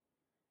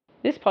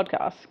This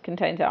podcast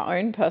contains our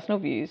own personal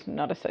views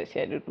not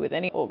associated with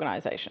any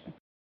organisation.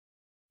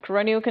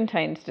 Coronial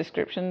contains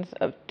descriptions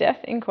of death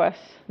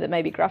inquests that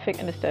may be graphic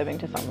and disturbing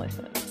to some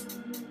listeners.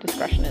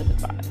 Discretion is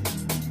advised.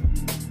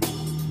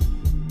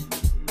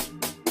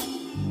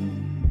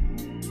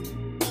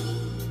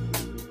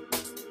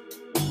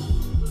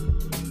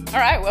 All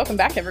right, welcome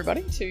back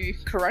everybody to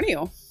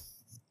Coronial.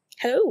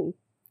 Hello.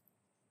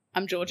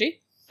 I'm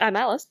Georgie. I'm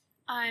Alice.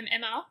 I'm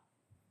Emma.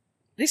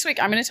 This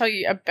week I'm going to tell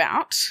you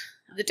about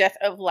the death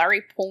of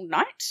Larry Paul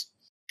Knight.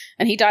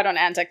 And he died on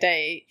Anzac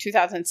Day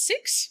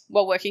 2006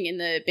 while working in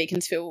the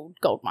Beaconsfield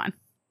gold mine.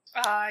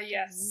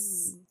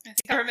 Yes. I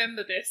think I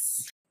remember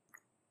this.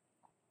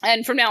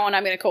 And from now on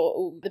I'm going to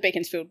call the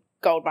Beaconsfield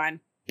gold mine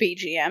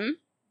BGM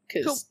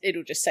because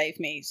it'll just save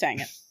me saying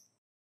it.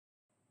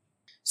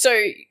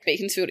 So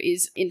Beaconsfield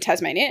is in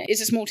Tasmania.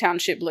 It's a small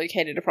township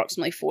located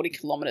approximately 40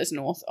 kilometres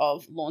north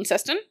of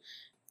Launceston.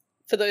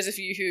 For those of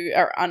you who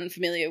are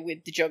unfamiliar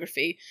with the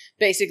geography,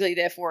 basically,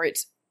 therefore,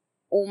 it's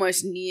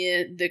almost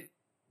near the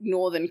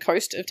northern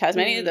coast of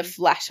Tasmania, the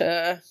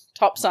flatter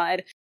top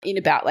side, in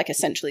about like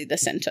essentially the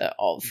centre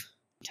of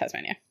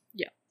Tasmania.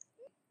 Yeah.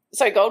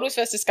 So gold was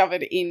first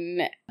discovered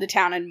in the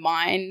town and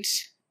mined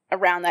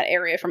around that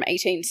area from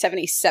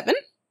 1877,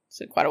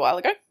 so quite a while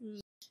ago.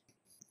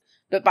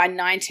 But by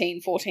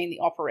 1914,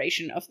 the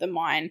operation of the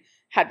mine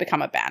had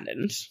become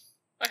abandoned.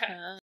 Okay.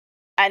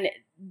 And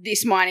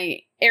this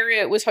mining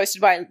area was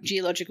hosted by a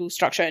geological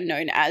structure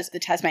known as the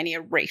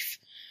Tasmania Reef.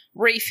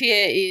 Reef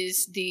here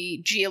is the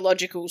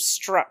geological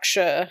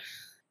structure,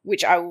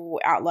 which I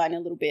will outline a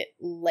little bit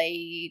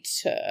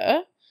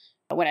later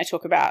when I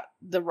talk about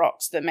the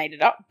rocks that made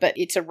it up, but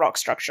it's a rock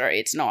structure.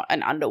 It's not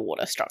an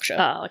underwater structure.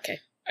 Oh, okay.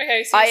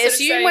 Okay, so I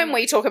assume when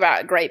we talk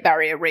about Great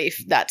Barrier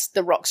Reef, that's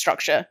the rock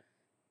structure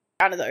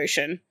under the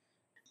ocean,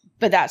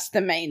 but that's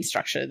the main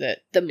structure that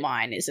the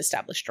mine is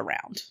established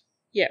around.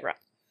 Yeah, right.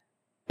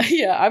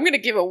 Yeah, I'm going to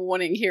give a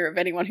warning here of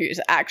anyone who is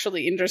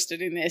actually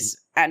interested in this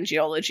and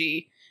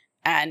geology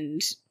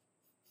and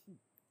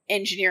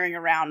engineering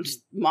around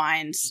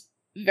mines.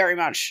 Very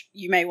much,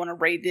 you may want to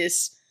read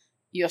this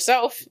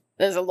yourself.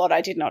 There's a lot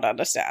I did not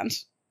understand.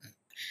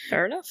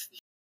 Fair enough.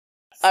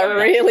 I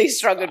really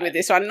struggled with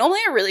this one. Normally,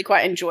 I really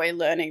quite enjoy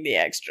learning the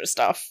extra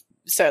stuff.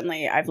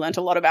 Certainly, I've learnt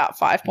a lot about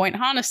 5-point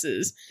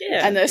harnesses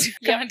and those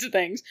kinds of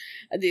things.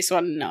 This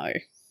one, no.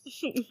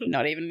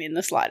 Not even in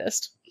the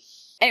slightest.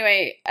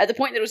 Anyway, at the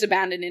point that it was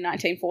abandoned in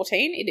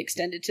 1914, it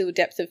extended to a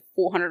depth of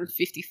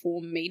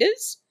 454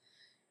 metres.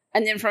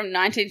 And then from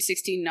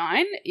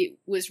 1969, it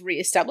was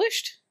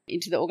re-established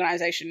into the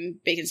organisation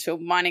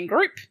Beaconsfield Mining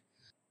Group.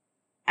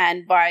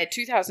 And by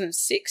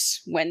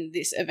 2006, when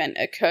this event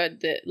occurred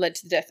that led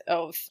to the death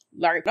of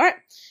Larry Knight,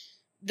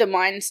 the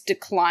mine's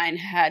decline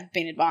had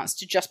been advanced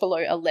to just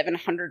below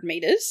 1,100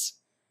 metres,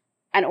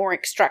 and ore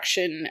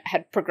extraction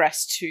had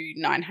progressed to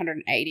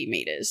 980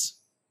 metres.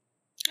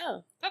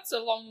 Oh. That's a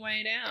long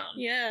way down.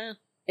 Yeah.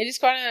 It is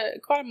quite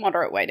a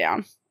moderate way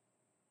down.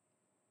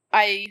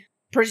 I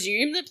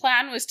presume the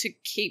plan was to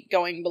keep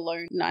going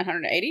below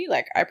 980.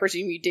 Like, I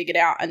presume you dig it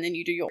out and then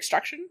you do your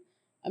extraction.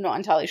 I'm not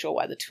entirely sure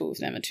why the two of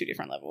them are two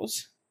different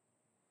levels.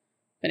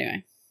 But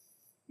anyway.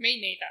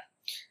 Me neither.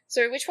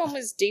 So which one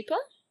was deeper?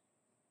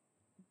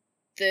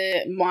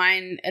 The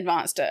mine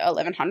advanced to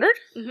 1,100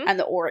 Mhm. and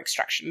the ore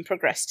extraction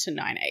progressed to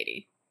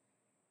 980.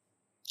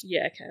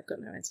 Yeah, okay, I've got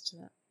no answer to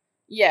that.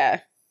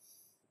 Yeah.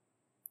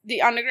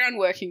 The underground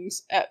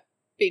workings at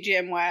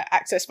BGM were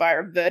accessed via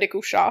a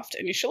vertical shaft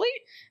initially,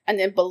 and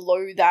then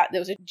below that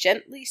there was a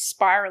gently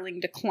spiralling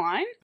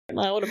decline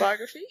My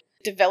autobiography?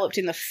 developed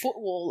in the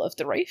footwall of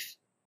the reef.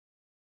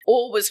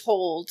 Ore was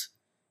hauled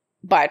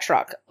by a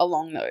truck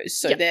along those,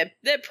 so Yep.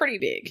 they're pretty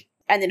big,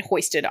 and then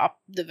hoisted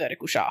up the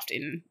vertical shaft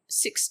in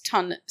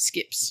 6-ton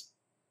skips.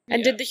 And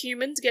Yeah. did the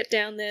humans get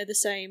down there the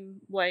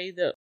same way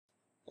that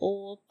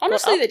all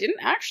Honestly, got they up? didn't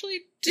actually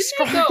Didn't they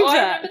describe go? I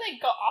that. remember they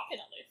got up in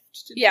a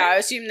lift. Didn't Yeah, I they?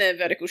 assume the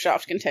vertical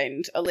shaft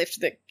contained a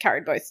lift that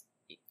carried both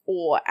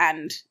ore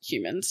and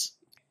humans.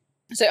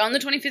 So on the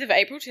 25th of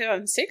April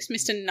 2006,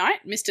 Mr.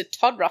 Knight, Mr.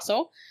 Todd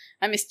Russell,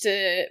 and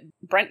Mr.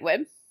 Brent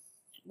Webb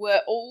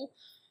were all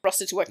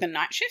rostered to work the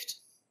night shift.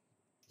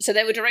 So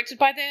they were directed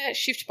by their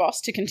shift boss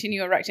to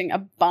continue erecting a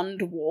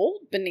bund wall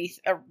beneath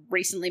a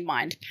recently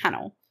mined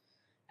panel.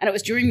 And it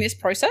was during this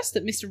process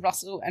that Mr.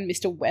 Russell and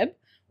Mr. Webb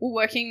were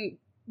working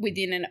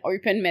within an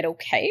open metal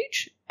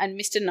cage, and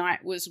Mr.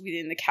 Knight was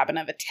within the cabin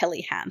of a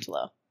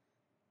telehandler.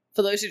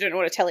 For those who don't know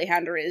what a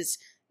telehandler is,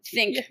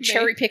 think Yeah, me.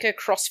 cherry picker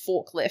cross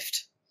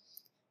forklift.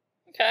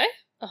 Okay.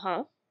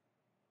 Uh-huh.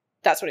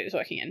 That's what he was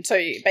working in. So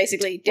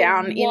basically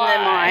down in the Why?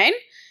 mine,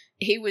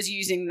 he was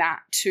using that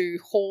to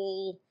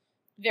haul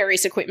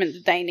various equipment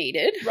that they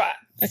needed Right.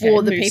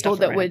 for the move people stuff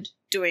that around. were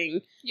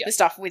doing Yeah. the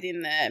stuff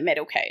within the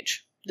metal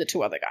cage, the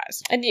two other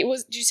guys. And it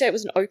was, did you say it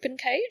was an open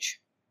cage?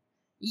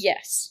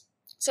 Yes.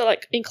 So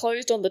like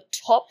enclosed on the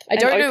top I and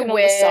don't open know on the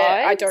where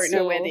sides,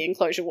 where or- the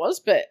enclosure was,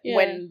 but Yeah.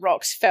 when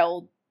rocks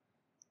fell,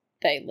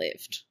 they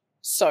lived.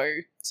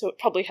 So So it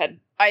probably had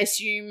I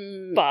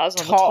assume bars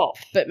on the top.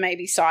 but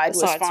maybe side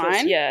was sides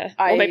fine. yeah.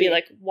 Or maybe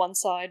like one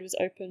side was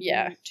open.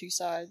 Yeah. Two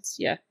sides.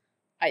 Yeah.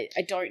 I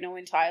don't know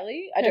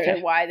entirely. I don't know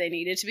why they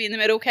needed to be in the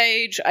middle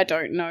cage. I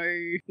don't know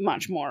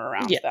much more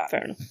around that.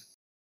 Fair enough.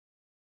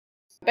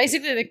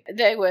 Basically,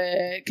 they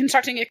were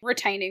constructing a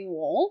retaining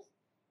wall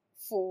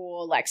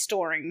for, like,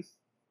 storing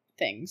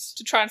things.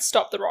 To try and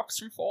stop the rocks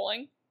from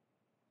falling.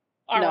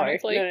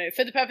 Ironically. No,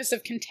 for the purpose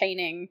of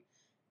containing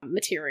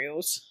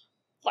materials.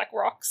 Like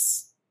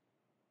rocks.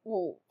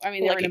 Well, I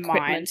mean, they're Like in a mine,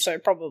 equipment. so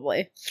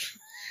probably.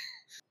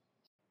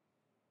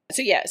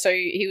 So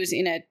he was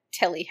in a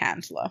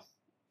telehandler,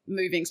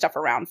 moving stuff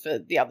around for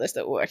the others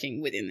that were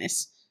working within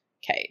this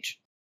cage.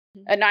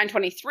 At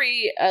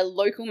 9:23, a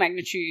local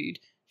magnitude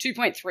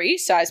 2.3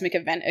 seismic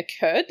event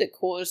occurred that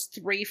caused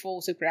 3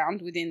 falls of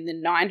ground within the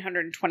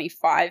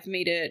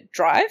 925-meter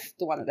drive,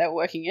 the one that they were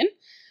working in,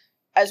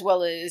 as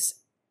well as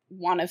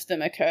one of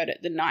them occurred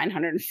at the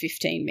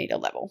 915-meter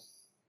level.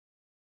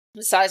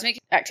 The seismic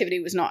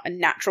activity was not a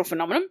natural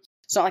phenomenon.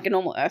 It's not like a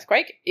normal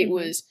earthquake. It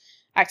was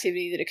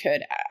activity that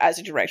occurred as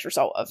a direct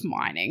result of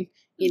mining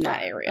in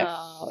that area.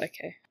 Oh,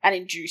 okay. And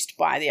induced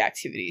by the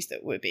activities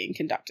that were being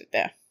conducted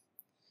there.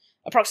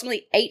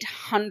 Approximately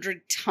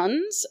 800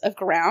 tons of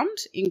ground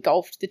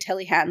engulfed the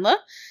telehandler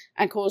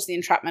and caused the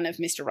entrapment of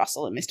Mr.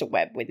 Russell and Mr.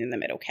 Webb within the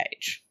metal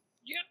cage.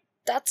 Yeah.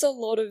 That's a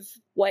lot of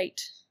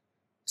weight.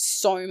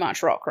 So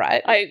much rock,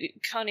 right? I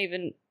can't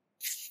even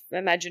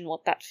imagine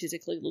what that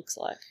physically looks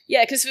like.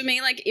 Yeah, because for me,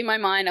 like, in my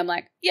mind, I'm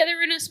like, yeah,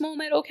 they're in a small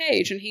metal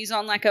cage and he's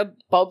on, like, a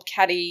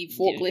bobcatty,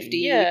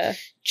 forklifty,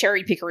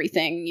 cherry pickery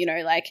thing, you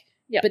know, like,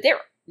 but they're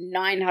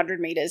 900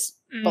 meters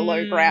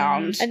below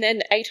ground. And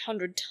then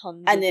 800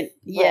 tons And then, of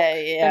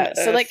yeah. rock,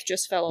 So, earth like,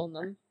 just fell on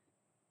them.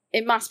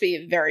 it must be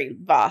a very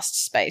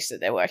vast space that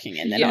they're working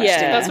in. They're not Yeah.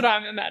 just in That's a- what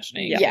I'm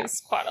imagining. Yeah. It's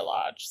quite a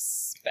large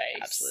space.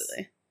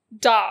 Absolutely.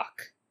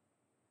 Dark.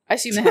 I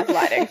assume they have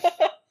lighting.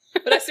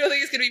 But I still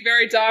think it's going to be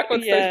very dark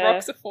once those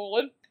rocks are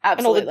fallen.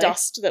 And all Absolutely. the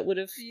dust that would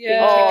have Yeah.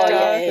 been Oh, kicked yeah,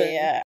 up. yeah, and-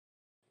 yeah.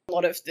 A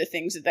lot of the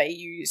things that they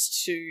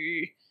used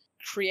to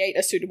create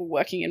a suitable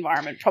working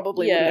environment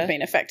probably wouldn't have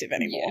been effective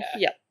anymore.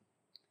 Yeah.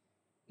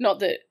 Not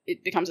that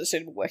it becomes a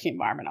suitable working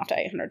environment after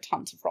 800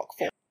 tons of rock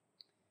fall.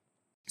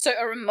 So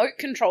a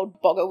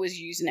remote-controlled bogger was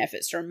used in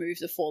efforts to remove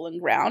the fallen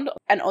ground,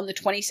 and on the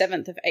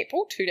 27th of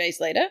April, 2 days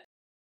later,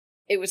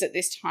 it was at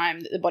this time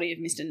that the body of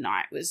Mr.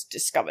 Knight was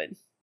discovered.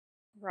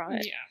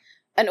 Right. Yeah.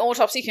 An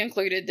autopsy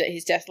concluded that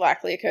his death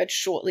likely occurred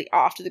shortly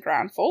after the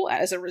ground fall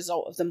as a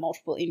result of the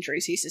multiple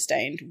injuries he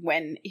sustained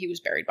when he was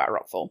buried by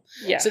rockfall.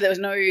 Yeah. So there was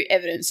no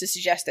evidence to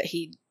suggest that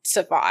he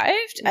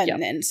survived and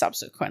then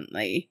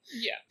subsequently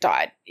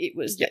died. It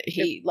was that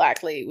he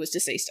likely was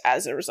deceased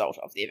as a result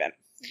of the event.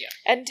 Yeah.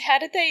 And how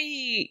did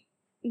they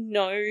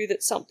know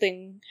that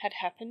something had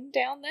happened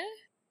down there?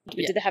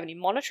 Did they have any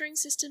monitoring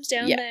systems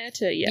down there?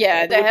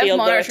 Yeah, they would be have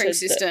monitoring alerted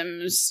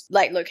systems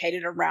like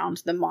located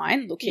around the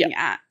mine looking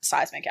at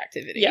seismic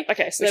activity. Yeah,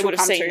 okay, so which they will would have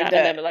come seen to that the-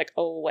 and then be like,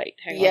 oh, wait,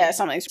 hang on. Yeah,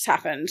 something's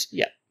happened.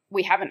 Yeah.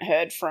 We haven't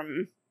heard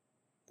from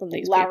From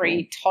these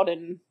Larry, people. Todd,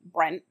 and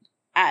Brent,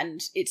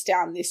 and it's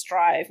down this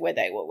drive where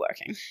they were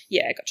working.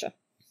 Yeah, gotcha.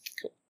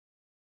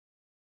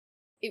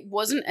 It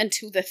wasn't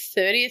until the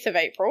 30th of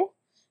April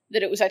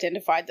that it was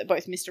identified that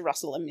both Mr.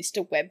 Russell and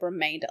Mr. Webb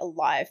remained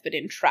alive but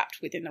entrapped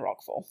within the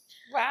rockfall.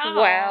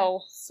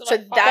 Wow. So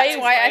like 5 that's days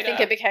why I later. think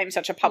it became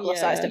such a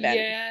publicised event.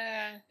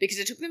 Yeah. Because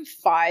it took them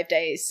 5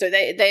 days. So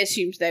they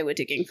assumed they were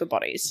digging for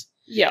bodies.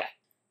 Yeah.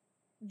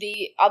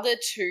 The other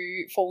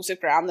 2 falls of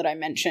ground that I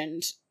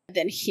mentioned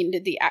then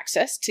hindered the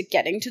access to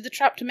getting to the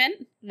trapped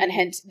men, and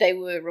hence they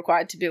were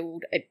required to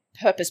build a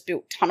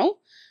purpose-built tunnel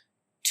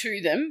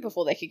to them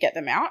before they could get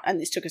them out, and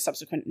this took a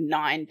subsequent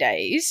 9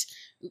 days,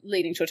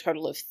 leading to a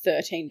total of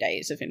 13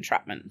 days of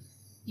entrapment.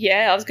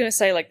 Yeah, I was going to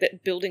say, like,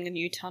 that building a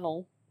new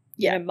tunnel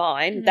in a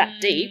mine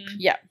that deep.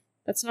 Yeah.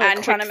 That's not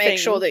And trying to make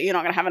sure that you're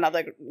not going to have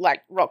another,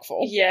 like,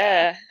 rockfall.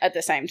 Yeah. At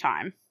the same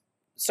time.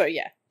 So,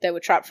 yeah, they were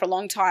trapped for a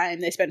long time.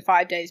 They spent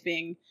 5 days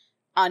being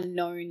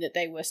unknown that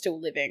they were still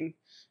living.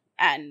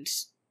 And,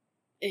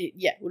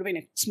 it would have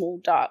been a small,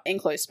 dark,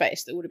 enclosed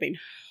space that would have been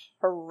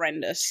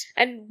horrendous.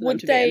 And them would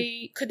to be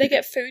they, could they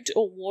get food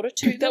or water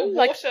to them?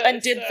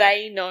 And did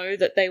they know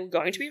that they were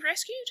going to be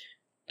rescued?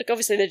 Like,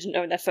 obviously they didn't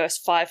know in their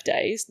first 5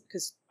 days,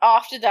 because...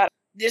 After that,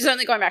 this is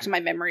only going back to my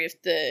memory of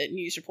the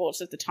news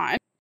reports of the time.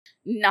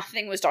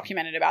 Nothing was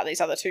documented about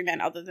these other 2 men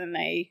other than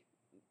they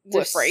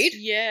were freed.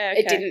 Yeah,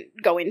 okay. It didn't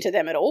go into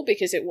them at all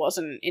because it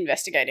wasn't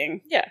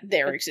investigating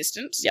their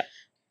existence. Yeah.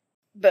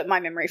 But my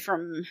memory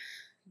from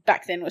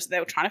back then was they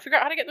were trying to figure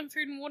out how to get them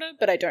food and water,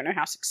 but I don't know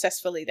how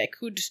successfully they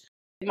could.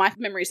 My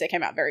memory is they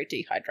came out very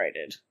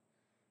dehydrated.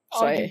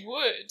 Oh, you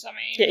would. I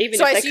mean... Yeah, even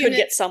So I if they assume could that-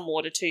 get some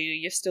water to you,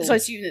 you're still... So I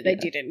assume that they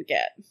didn't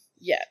get,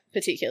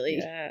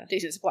 particularly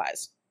decent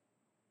supplies.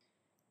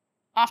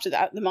 After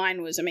that, the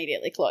mine was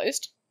immediately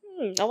closed.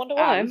 I wonder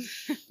why.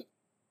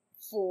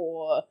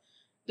 For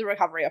the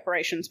recovery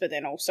operations, but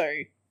then also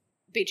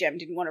BGM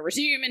didn't want to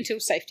resume until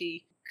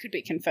safety could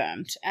be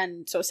confirmed.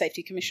 And so a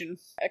safety commission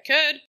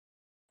occurred.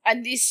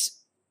 And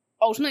this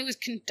ultimately was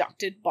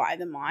conducted by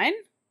the mine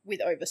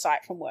with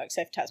oversight from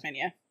WorkSafe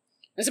Tasmania.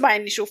 And so my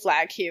initial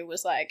flag here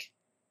was like,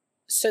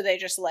 so they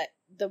just let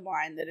the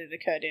mine that it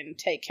occurred in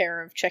take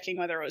care of checking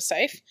whether it was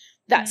safe.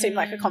 That seemed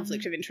like a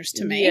conflict of interest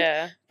to me.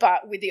 Yeah.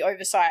 But with the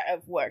oversight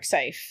of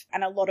WorkSafe,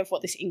 and a lot of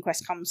what this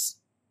inquest comes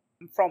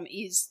from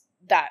is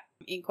that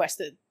inquest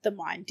that the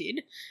mine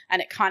did,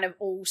 and it kind of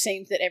all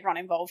seemed that everyone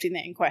involved in the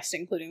inquest,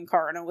 including the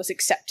coroner, was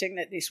accepting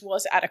that this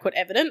was adequate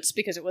evidence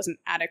because it was an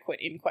adequate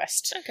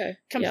inquest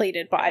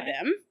completed by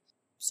them.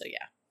 So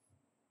yeah,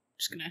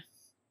 just gonna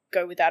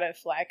go with that of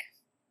like,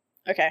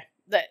 okay,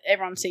 that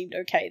everyone seemed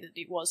okay that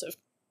it was of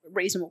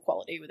reasonable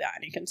quality without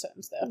any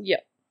concerns there.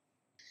 Yep.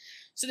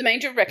 So the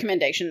major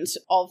recommendations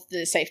of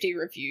the safety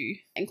review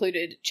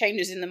included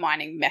changes in the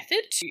mining method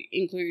to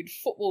include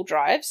footwall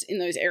drives in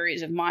those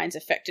areas of mines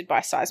affected by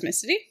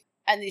seismicity.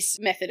 And this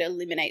method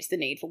eliminates the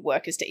need for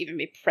workers to even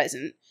be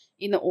present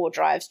in the ore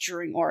drives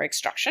during ore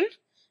extraction,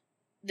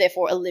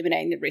 therefore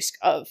eliminating the risk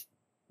of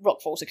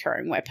rockfalls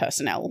occurring where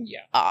personnel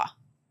are.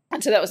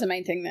 And so that was the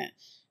main thing that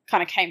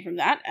kind of came from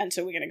that. And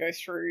so we're going to go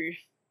through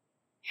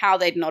how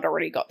they'd not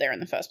already got there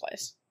in the first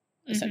place,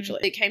 essentially.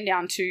 It came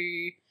down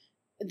to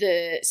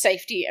the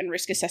safety and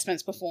risk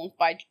assessments performed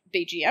by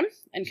BGM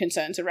and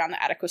concerns around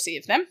the adequacy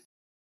of them.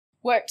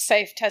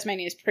 WorkSafe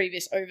Tasmania's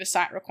previous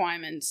oversight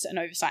requirements and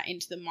oversight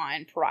into the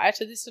mine prior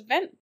to this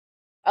event,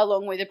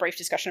 along with a brief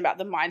discussion about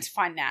the mine's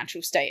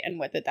financial state and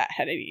whether that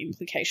had any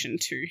implication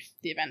to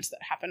the events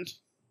that happened.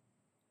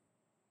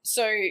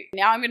 So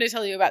now I'm going to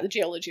tell you about the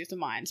geology of the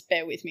mines.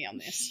 Bear with me on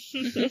this.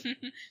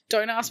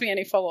 Don't ask me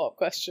any follow-up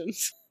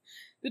questions.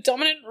 The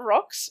dominant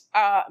rocks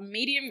are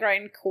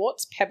medium-grain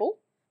quartz pebble,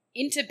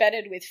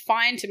 interbedded with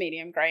fine to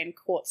medium-grain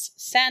quartz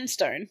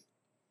sandstone,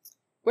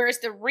 whereas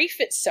the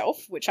reef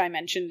itself, which I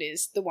mentioned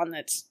is the one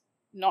that's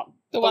not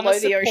the below one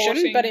that's the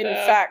ocean, but in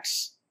fact,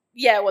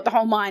 what the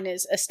whole mine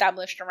is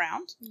established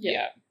around,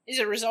 is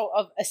a result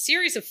of a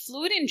series of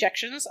fluid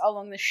injections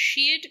along the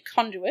sheared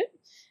conduit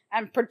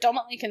and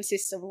predominantly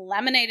consists of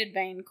laminated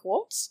vein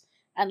quartz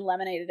and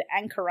laminated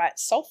anchorite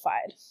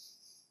sulfide.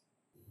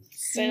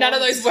 None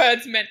of those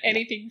words meant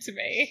anything to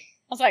me.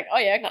 I was like, oh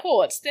yeah,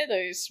 quartz. They're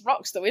those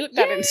rocks that we looked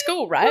at in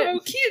school, right? Oh,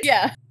 kids.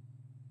 Yeah.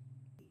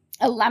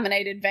 A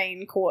laminated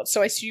vein quartz.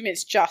 So I assume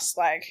it's just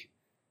like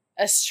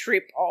a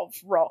strip of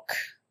rock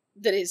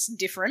that is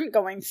different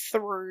going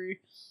through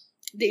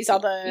these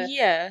other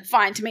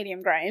fine to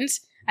medium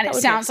grains. And it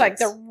sounds like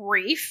the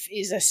reef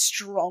is a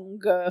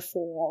stronger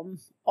form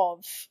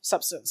of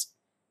substance.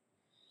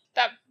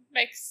 That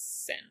makes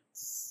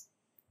sense.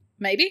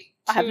 Maybe?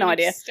 I have no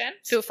idea.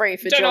 Feel free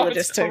for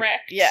geologists to.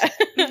 Correct. Yeah.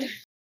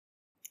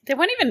 There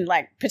weren't even,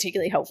 like,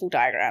 particularly helpful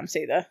diagrams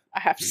either,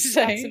 I have to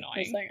say. That's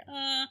annoying. Like,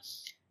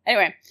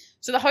 Anyway,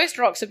 so the host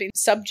rocks have been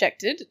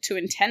subjected to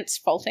intense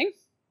faulting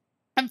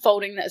and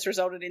folding that has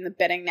resulted in the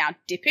bedding now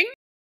dipping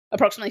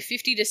approximately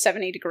 50 to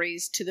 70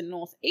 degrees to the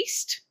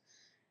northeast.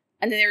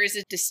 And there is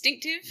a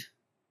distinctive,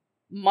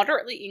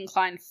 moderately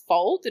inclined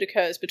fold that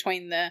occurs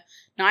between the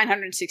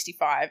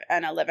 965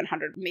 and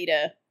 1100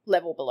 metre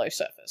level below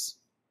surface.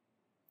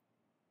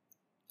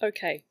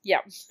 Okay.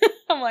 Yeah.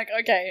 I'm like,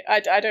 okay, I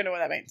don't know what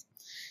that means.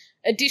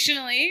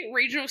 Additionally,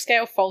 regional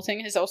scale faulting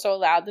has also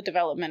allowed the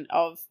development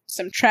of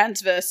some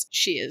transverse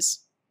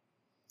shears.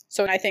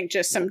 So I think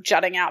just some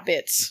jutting out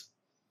bits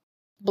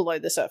below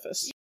the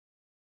surface.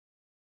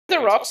 The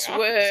rocks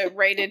were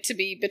rated to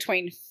be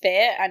between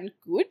fair and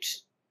good,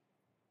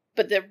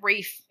 but the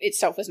reef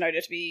itself was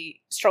noted to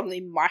be strongly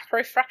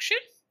microfractured.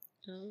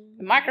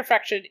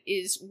 Microfractured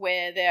is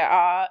where there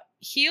are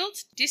healed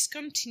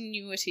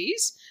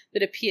discontinuities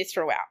that appear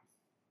throughout.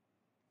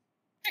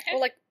 Okay.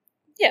 Well,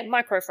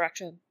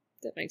 microfracture.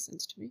 That makes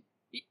sense to me.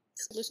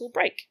 It's a little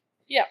break.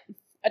 Yeah.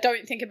 I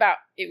don't think about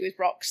it with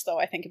rocks, though.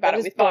 I think about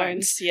it with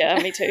bones.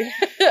 Yeah, me too.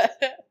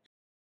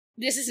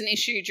 This is an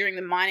issue during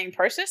the mining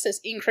process as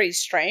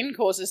increased strain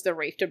causes the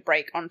reef to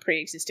break on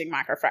pre-existing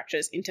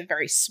microfractures into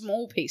very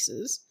small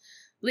pieces,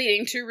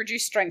 leading to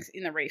reduced strength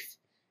in the reef.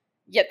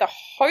 Yet the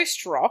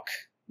host rock,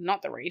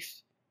 not the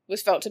reef,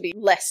 was felt to be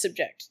less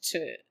subject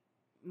to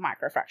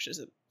microfractures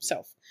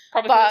itself.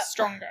 Probably because it's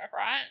stronger,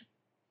 right?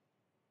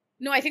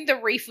 No, I think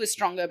the reef was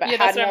stronger, but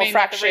had more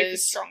fractures. The reef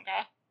is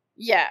stronger.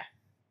 Yeah.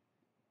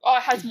 Oh,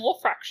 it has more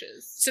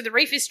fractures. So the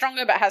reef is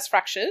stronger but has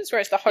fractures,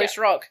 whereas the host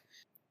rock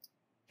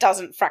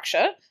doesn't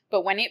fracture,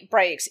 but when it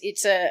breaks,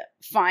 it's a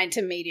fine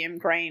to medium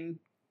grain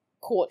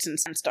quartz and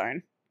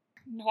sandstone.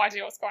 No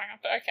idea what's going on,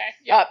 but okay.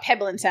 Yep.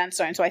 Pebble and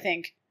sandstone, so I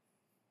think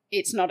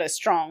it's not as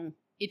strong.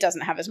 It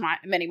doesn't have as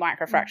many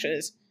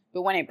microfractures,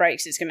 but when it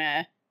breaks, it's going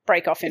to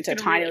break off into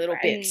tiny little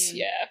bits.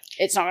 Yeah.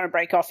 It's not going to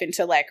break off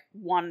into like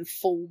one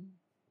full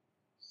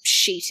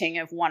sheeting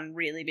of one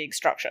really big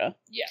structure.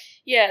 Yeah.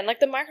 Yeah, and like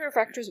the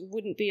microfractures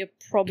wouldn't be a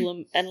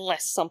problem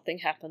unless something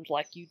happened,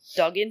 like you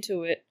dug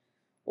into it,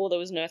 or there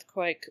was an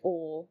earthquake,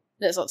 or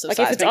there's lots of like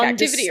seismic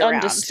activity around.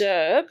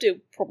 Undisturbed, it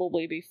would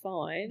probably be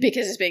fine.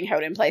 Because it's being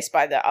held in place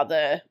by the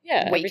other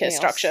weaker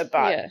structure,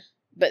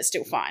 but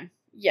still fine.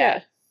 Yeah.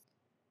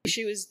 The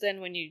issue is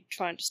then when you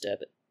try and disturb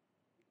it.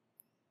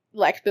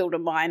 like build a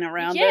mine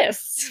around it.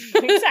 Yes,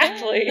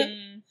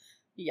 exactly.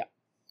 Yep.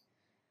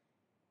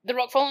 The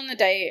rockfall on the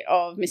day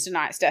of Mr.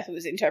 Knight's death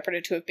was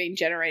interpreted to have been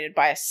generated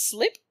by a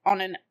slip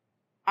on an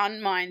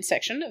unmined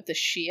section of the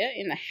shear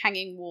in the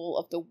hanging wall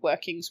of the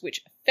workings,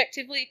 which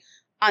effectively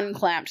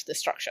unclamped the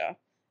structure,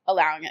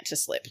 allowing it to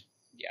slip.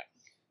 Yeah.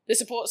 The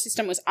support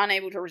system was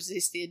unable to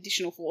resist the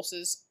additional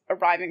forces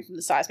arriving from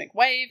the seismic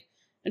wave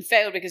and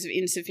failed because of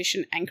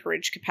insufficient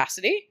anchorage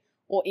capacity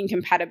or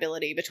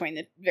incompatibility between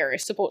the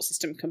various support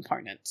system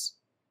components.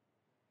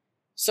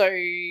 So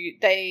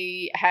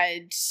they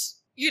had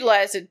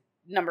utilised a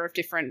number of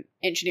different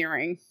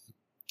engineering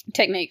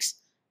techniques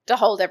to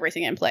hold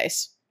everything in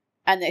place,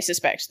 and they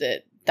suspect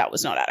that that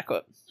was not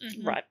adequate.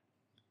 Mm-hmm. Right.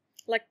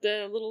 Like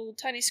the little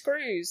tiny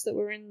screws that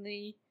were in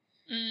the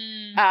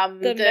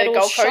the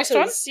Gold Coast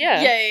one?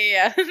 Yeah.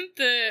 Yeah.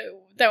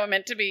 They were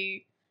meant to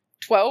be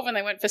 12 and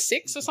they went for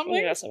 6 or something.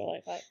 Yeah, something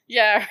like that.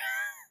 Yeah.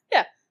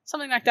 Yeah,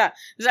 something like that.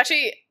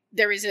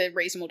 There is a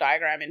reasonable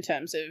diagram in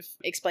terms of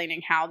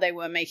explaining how they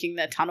were making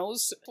the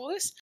tunnels for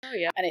this. Oh,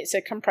 yeah. And it's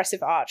a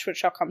compressive arch,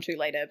 which I'll come to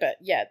later. But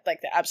yeah, like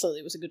there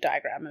absolutely was a good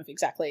diagram of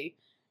exactly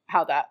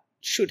how that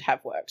should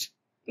have worked.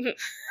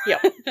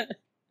 Yep.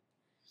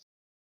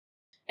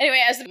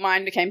 Anyway, as the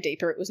mine became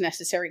deeper, it was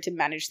necessary to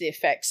manage the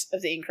effects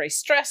of the increased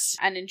stress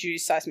and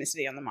induce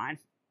seismicity on the mine.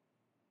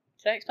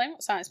 Should I explain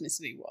what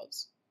seismicity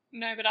was?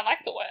 No, but I like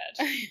the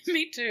word.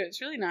 Me too.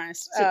 It's really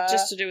nice. Is it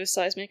just to do with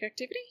seismic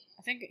activity?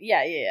 I think,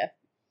 yeah.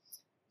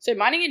 So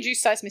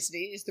mining-induced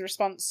seismicity is the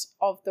response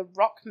of the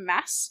rock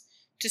mass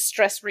to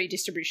stress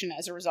redistribution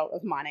as a result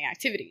of mining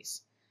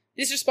activities.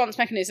 This response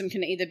mechanism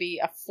can either be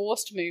a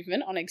forced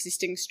movement on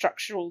existing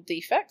structural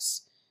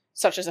defects,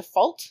 such as a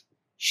fault,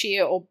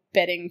 shear or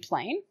bedding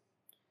plane,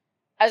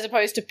 as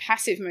opposed to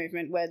passive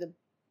movement where the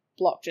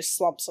block just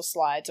slumps or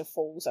slides or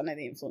falls under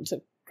the influence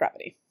of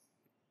gravity.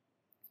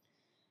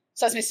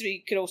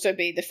 Seismicity could also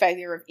be the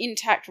failure of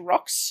intact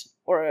rocks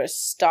or a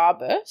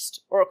starburst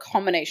or a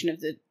combination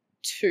of the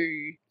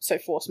two, so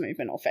forced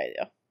movement or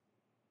failure.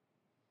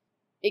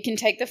 It can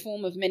take the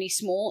form of many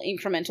small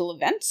incremental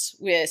events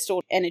where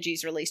stored energy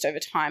is released over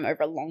time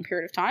over a long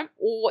period of time,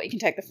 or it can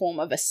take the form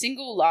of a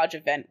single large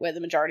event where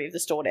the majority of the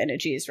stored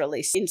energy is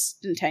released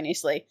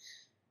instantaneously,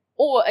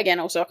 or again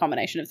also a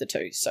combination of the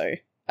two, so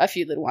a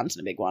few little ones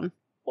and a big one,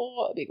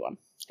 or a big one.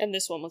 And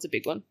this one was a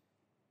big one.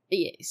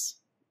 Yes.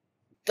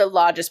 The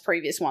largest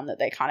previous one that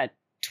they kind of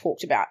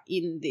talked about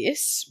in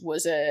this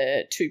was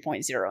a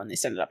 2.0, and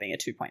this ended up being a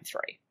 2.3.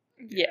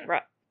 Yeah,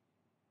 right.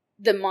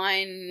 The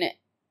mine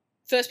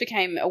first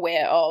became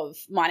aware of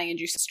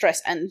mining-induced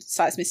stress and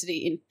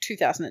seismicity in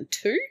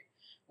 2002,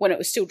 when it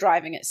was still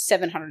driving at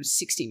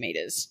 760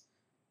 metres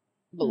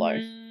below.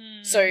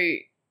 So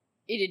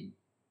it had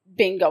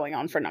been going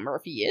on for a number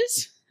of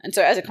years. And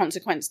so as a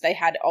consequence, they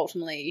had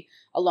ultimately,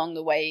 along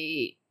the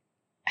way,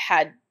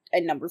 had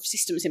a number of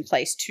systems in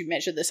place to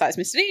measure the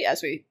seismicity,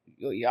 as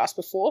you asked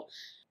before.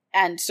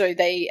 And so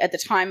they, at the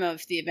time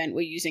of the event,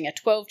 were using a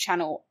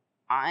 12-channel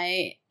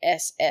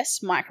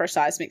ISS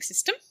microseismic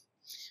system,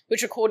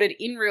 which recorded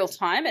in real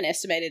time an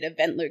estimated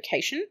event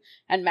location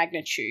and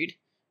magnitude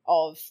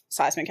of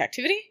seismic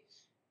activity.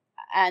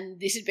 And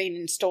this had been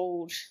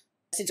installed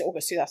since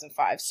August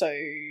 2005, so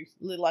a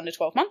little under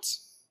 12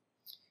 months.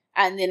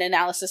 And then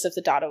analysis of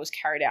the data was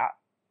carried out,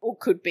 or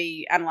could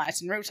be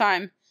analysed in real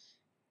time.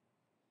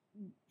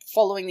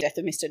 Following the death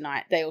of Mr.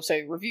 Knight, they also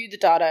reviewed the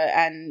data,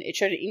 and it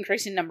showed an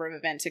increase in number of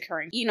events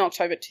occurring in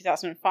October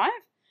 2005,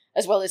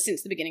 as well as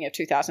since the beginning of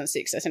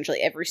 2006. Essentially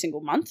every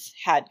single month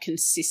had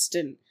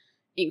consistent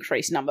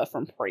increased number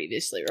from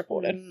previously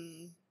reported.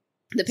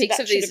 The peaks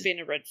so that of these should have been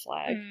a red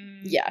flag.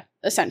 Yeah,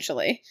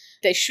 essentially.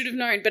 They should have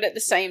known, but at the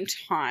same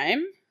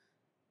time,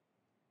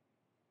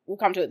 we'll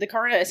come to it. The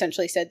coroner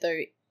essentially said,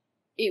 though,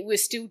 it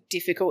was still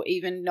difficult,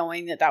 even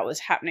knowing that that was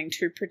happening,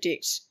 to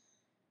predict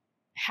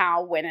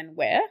how, when, and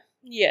where.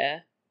 Yeah.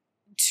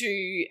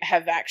 To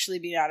have actually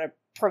been able to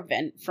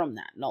prevent from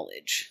that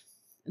knowledge.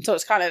 And so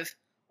it's kind of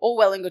all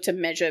well and good to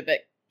measure, but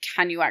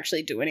can you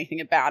actually do anything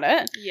about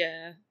it?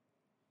 Yeah.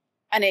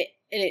 And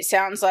it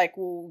sounds like,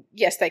 well,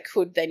 yes, they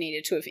could. They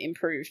needed to have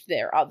improved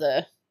their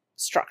other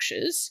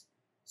structures.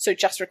 So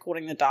just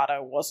recording the data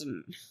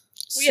wasn't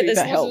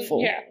super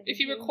helpful. Yeah, if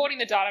you're recording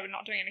the data but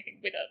not doing anything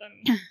with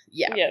it, then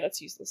yeah,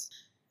 that's useless.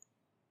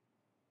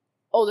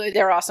 Although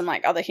there are some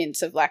like other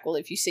hints of like, well,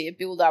 if you see a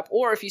build-up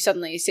or if you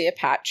suddenly see a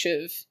patch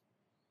of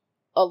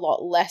a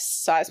lot less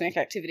seismic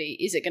activity,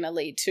 is it going to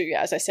lead to,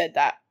 as I said,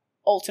 that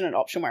alternate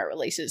option where it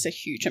releases a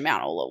huge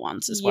amount all at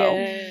once as well?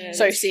 Yeah,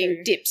 so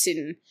seeing dips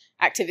in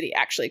activity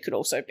actually could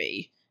also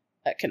be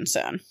a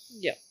concern.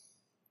 Yep.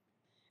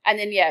 And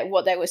then,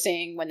 what they were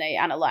seeing when they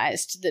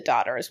analysed the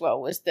data as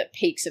well was that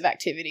peaks of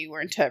activity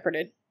were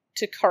interpreted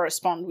to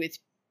correspond with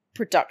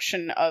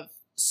production of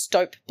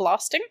stope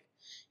blasting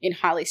in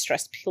highly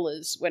stressed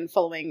pillars when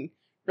following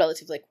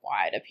relatively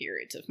quieter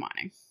periods of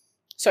mining.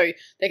 So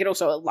they could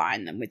also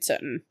align them with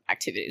certain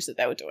activities that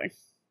they were doing.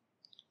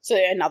 So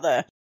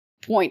another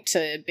point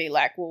to be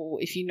like, well,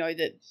 if you know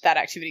that that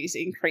activity is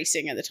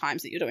increasing at the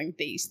times that you're doing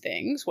these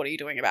things, what are you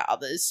doing about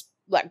others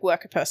like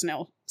worker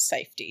personnel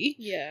safety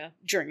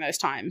during those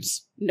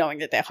times, knowing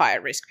that they're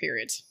higher risk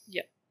periods.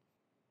 Yep.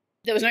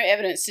 There was no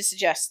evidence to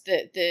suggest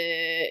that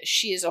the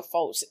shears or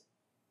faults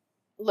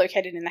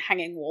located in the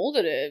hanging wall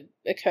that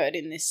occurred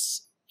in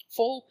this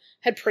fall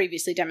had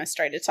previously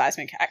demonstrated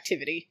seismic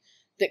activity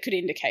that could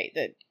indicate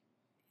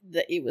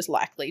that it was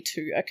likely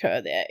to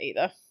occur there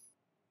either.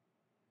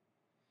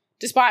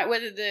 Despite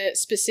whether the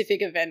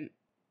specific event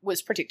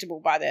was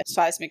predictable by their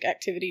seismic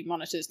activity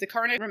monitors, the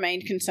coroner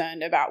remained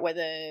concerned about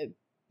whether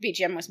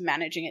BGM was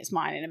managing its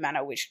mine in a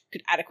manner which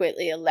could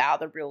adequately allow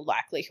the real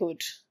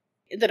likelihood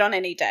that on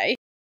any day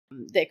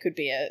there could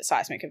be a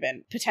seismic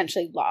event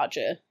potentially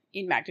larger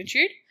in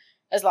magnitude,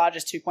 as large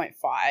as 2.5.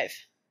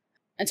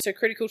 And so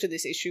critical to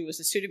this issue was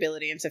the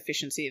suitability and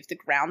sufficiency of the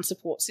ground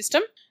support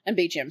system and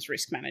BGM's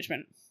risk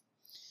management.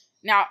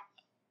 Now,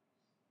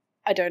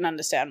 I don't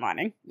understand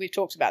mining. We've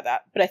talked about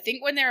that. But I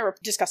think when they're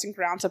discussing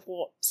ground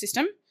support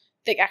system,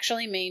 they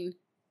actually mean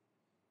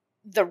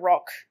the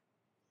rock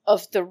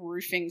of the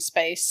roofing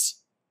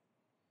space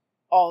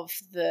of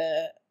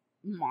the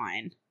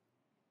mine.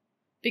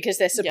 Because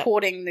they're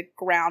supporting the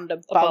ground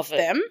above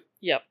them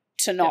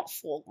to not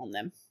fall on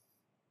them.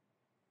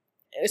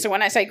 So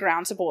when I say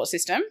ground support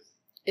system,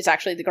 it's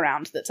actually the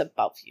ground that's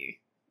above you.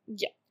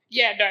 Yeah.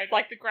 Yeah, no,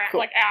 like the ground,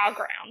 like our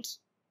ground.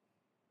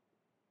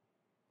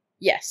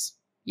 Yes.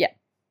 Yeah.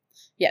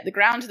 Yeah, the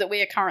ground that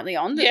we are currently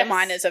on, that the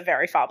miners are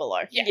very far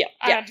below. Yeah,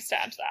 I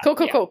understand that.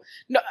 Cool.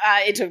 No,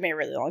 it took me a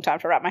really long time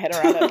to wrap my head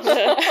around it.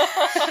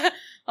 I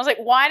was like,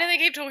 why do they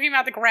keep talking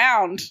about the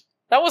ground?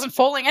 That wasn't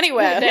falling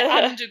anywhere. They're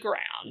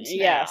underground now.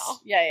 Yes.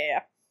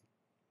 Yeah.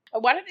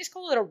 Why don't they just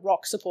call it a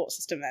rock support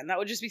system then? That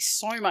would just be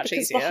so much easier.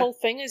 Because the whole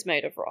thing is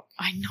made of rock.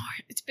 I know.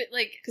 It's a bit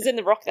like... Because in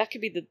the rock, that could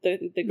be the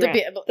ground.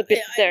 The bit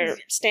they're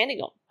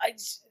standing on.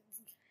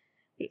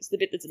 It's the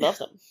bit that's above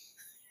them.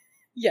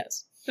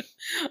 Yes.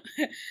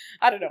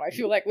 I don't know. I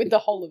feel like with the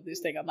whole of this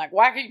thing, I'm like,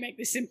 why can't you make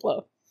this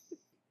simpler?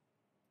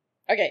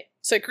 Okay,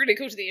 so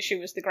critical to the issue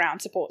was the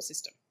ground support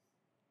system.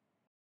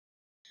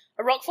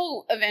 A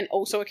rockfall event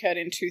also occurred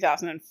in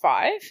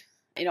 2005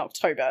 in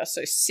October,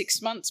 so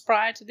 6 months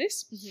prior to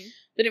this,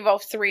 that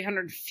involved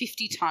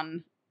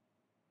 350-ton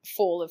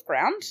fall of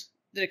ground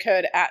that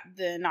occurred at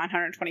the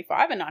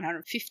 925 and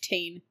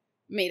 915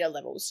 metre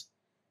levels.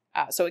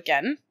 So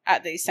again,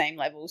 at these same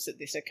levels that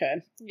this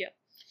occurred. Yep.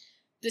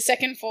 The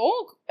second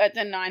fall at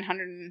the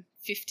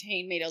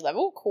 915 metre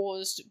level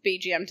caused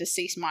BGM to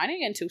cease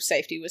mining until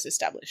safety was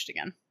established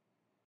again.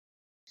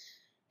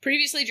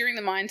 Previously, during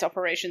the mine's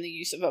operation, the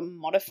use of a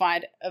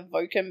modified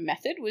Avoca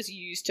method was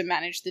used to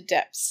manage the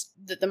depths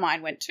that the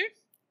mine went to.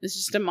 This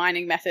is just a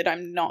mining method.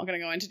 I'm not going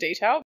to go into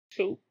detail.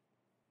 Cool.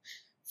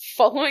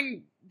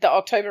 Following the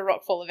October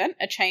rockfall event,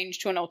 a change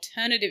to an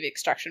alternative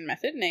extraction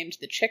method named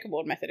the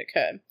checkerboard method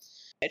occurred.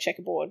 A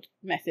checkerboard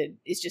method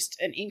is just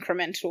an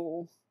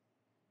incremental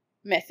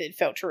method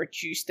felt to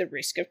reduce the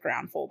risk of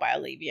groundfall by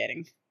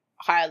alleviating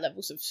higher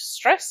levels of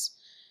stress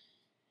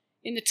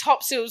in the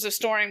top sills of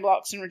storing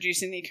blocks and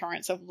reducing the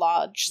occurrence of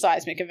large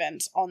seismic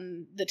events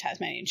on the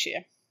Tasmanian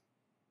Shear.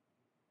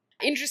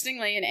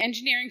 Interestingly, an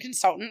engineering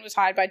consultant was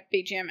hired by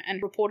BGM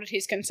and reported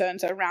his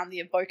concerns around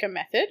the Avoca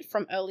method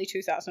from early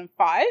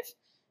 2005,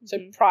 so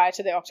prior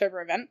to the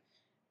October event,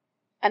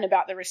 and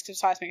about the risks of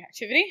seismic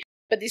activity,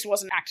 but this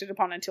wasn't acted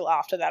upon until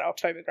after that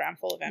October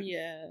groundfall event.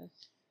 Yeah.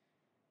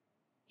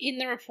 In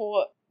the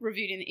report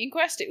reviewed in the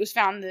inquest, it was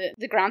found that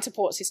the ground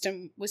support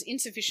system was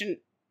insufficient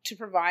to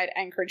provide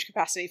anchorage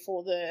capacity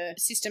for the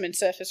system and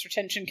surface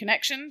retention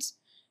connections.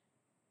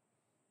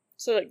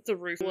 So, like, the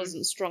roof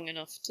wasn't strong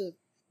enough to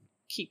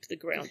keep the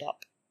ground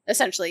up.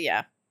 Essentially,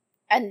 yeah.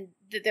 And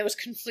that there was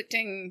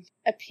conflicting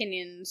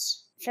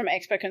opinions from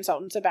expert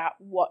consultants about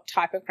what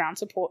type of ground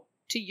support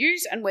to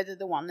use and whether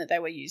the one that they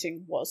were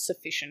using was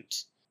sufficient.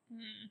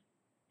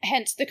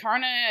 Hence, the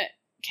coroner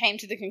came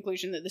to the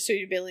conclusion that the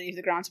suitability of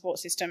the ground support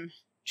system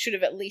should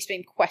have at least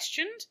been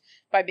questioned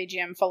by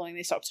BGM following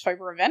this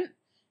October event,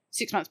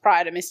 6 months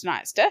prior to Mr.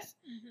 Knight's death,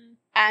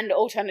 and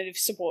alternative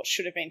support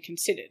should have been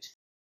considered.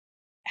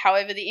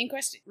 However, the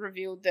inquest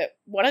revealed that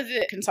one of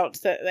the consultants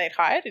that they'd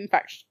hired, in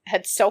fact,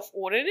 had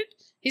self-audited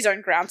his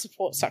own ground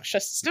support structure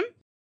system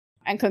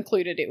and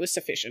concluded it was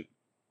sufficient.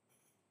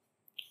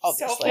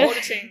 Obviously.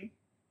 Self-auditing.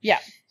 Yeah.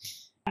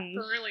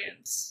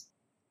 Brilliant.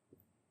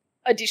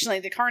 Additionally,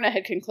 the coroner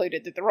had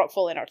concluded that the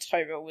rockfall in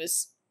October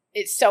was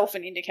itself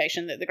an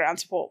indication that the ground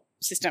support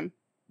system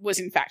was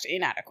in fact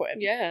inadequate.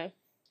 Yeah.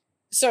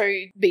 So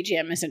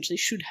BGM essentially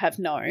should have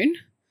known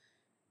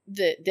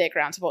that their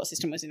ground support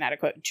system was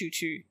inadequate due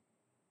to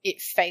it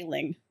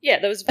failing. Yeah,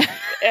 there was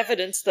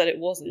evidence that it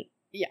wasn't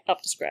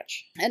up to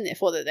scratch. And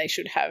therefore that they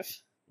should have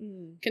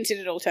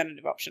considered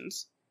alternative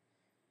options.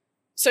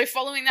 So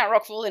following that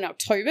rockfall in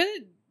October,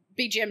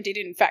 BGM did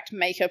in fact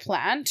make a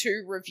plan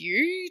to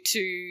review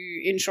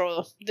to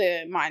ensure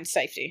the mine's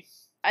safety.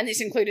 And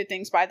this included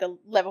things by the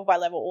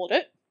level-by-level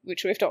audit,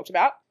 which we've talked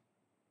about,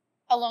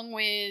 along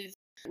with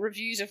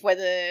reviews of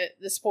whether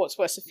the supports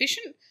were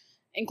sufficient,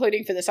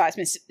 including for the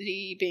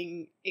seismicity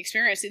being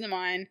experienced in the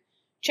mine,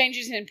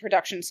 changes in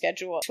production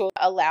schedule to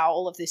allow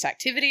all of this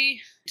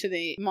activity to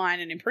the mine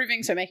and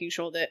improving, so making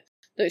sure that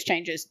those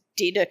changes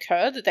did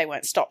occur, that they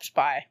weren't stopped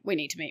by, we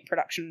need to meet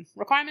production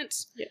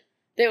requirements. Yeah.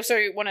 They also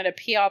wanted a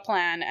PR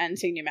plan and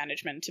senior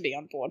management to be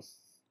on board.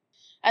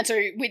 And so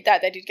with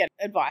that, they did get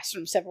advice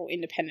from several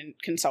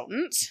independent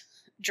consultants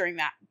during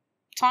that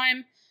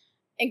time,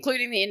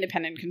 including the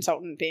independent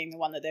consultant being the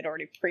one that they'd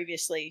already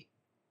previously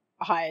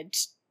hired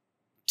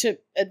to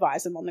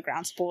advise them on the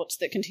ground supports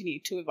that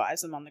continued to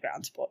advise them on the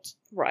ground supports.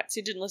 Right, so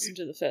you didn't listen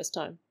to the first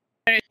time.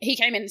 He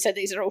came in and said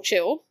these are all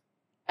chill,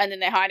 and then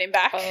they hired him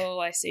back. Oh,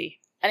 I see.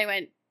 And he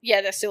went,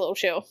 yeah, they're still all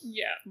chill.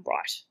 Yeah.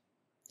 Right.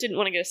 Didn't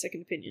want to get a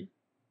second opinion.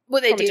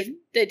 Well, they did.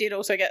 They did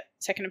also get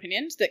second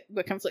opinions that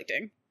were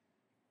conflicting.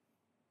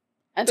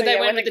 And but so, they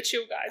went with the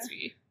chill guys'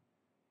 view.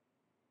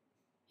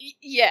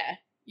 Yeah.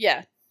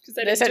 Because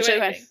they didn't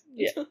do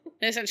anything.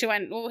 They essentially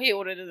went, well, he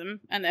ordered them,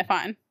 and they're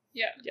fine.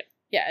 Yeah.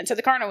 Yeah, and so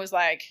the coroner was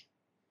like,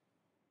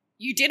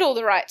 you did all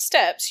the right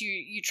steps.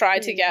 You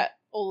tried to get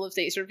all of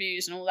these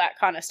reviews and all that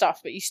kind of stuff,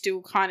 but you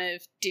still kind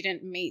of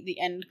didn't meet the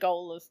end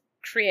goal of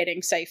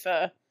creating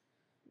safer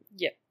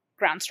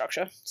ground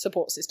structure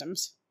support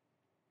systems.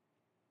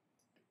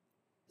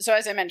 So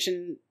as I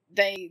mentioned,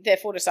 they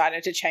therefore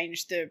decided to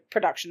change the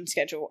production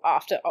schedule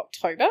after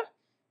October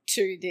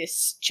to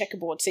this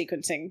checkerboard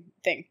sequencing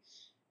thing.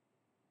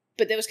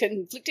 But there was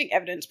conflicting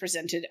evidence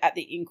presented at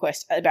the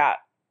inquest about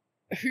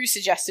who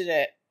suggested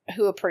it,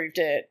 who approved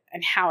it,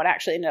 and how it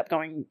actually ended up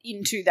going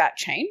into that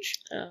change.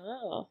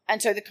 Oh.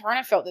 And so the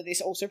coroner felt that this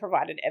also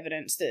provided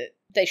evidence that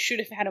they should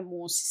have had a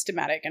more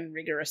systematic and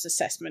rigorous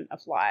assessment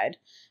applied,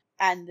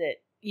 and that,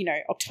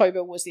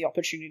 October was the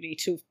opportunity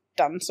to have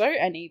done so,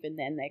 and even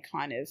then they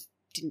kind of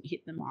didn't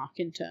hit the mark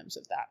in terms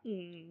of that.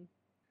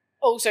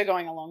 Also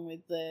going along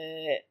with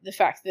the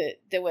fact that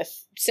there were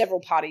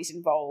several parties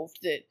involved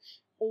that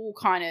all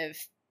kind of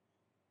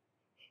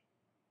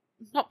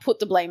not put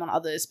the blame on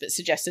others, but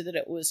suggested that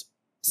it was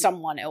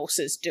someone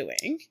else's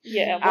doing.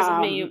 Yeah, it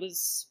wasn't me, it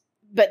was...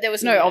 But there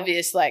was no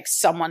obvious,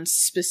 someone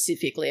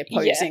specifically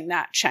opposing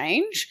that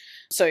change.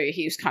 So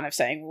he was kind of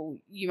saying, well,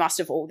 you must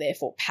have all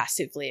therefore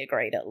passively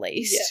agreed at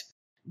least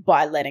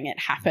by letting it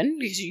happen,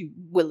 because you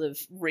will have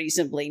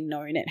reasonably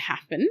known it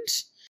happened.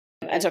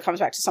 And so it comes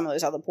back to some of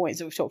those other points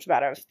that we've talked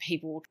about of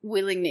people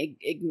willingly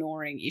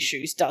ignoring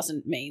issues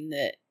doesn't mean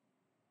that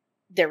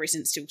there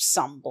isn't still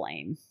some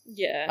blame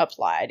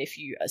applied if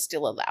you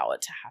still allow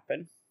it to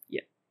happen.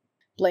 Yeah.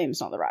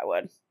 Blame's not the right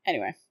word.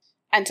 Anyway.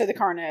 And so the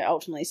coroner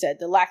ultimately said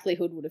the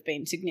likelihood would have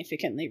been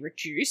significantly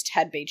reduced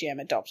had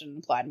BGM adopted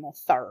and applied more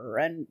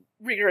thorough and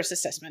rigorous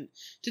assessment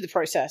to the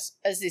process,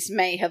 as this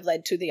may have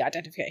led to the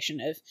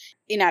identification of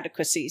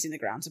inadequacies in the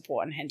ground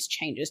support and hence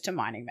changes to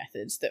mining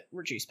methods that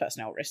reduce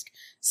personnel risk,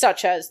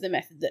 such as the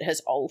method that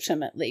has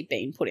ultimately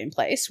been put in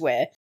place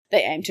where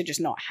they aim to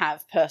just not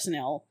have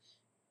personnel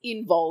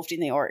involved in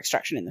the ore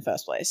extraction in the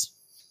first place.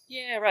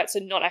 Yeah, right, so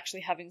not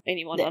actually having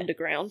anyone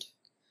underground.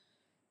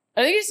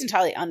 I think it's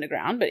entirely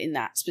underground, but in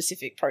that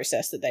specific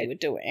process that they were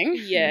doing,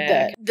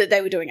 that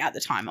they were doing at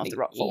the time of the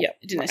rockfall. Yep,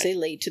 It didn't necessarily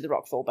lead to the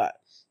rockfall, but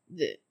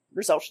that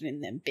resulted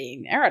in them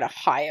being there at a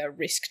higher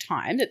risk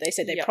time that they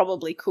said they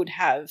probably could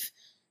have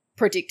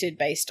predicted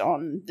based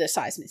on the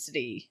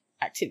seismicity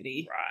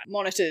activity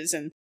monitors,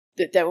 and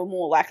that they were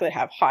more likely to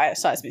have higher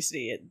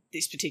seismicity at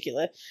this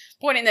particular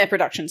point in their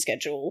production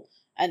schedule.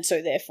 And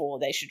so, therefore,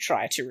 they should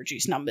try to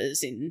reduce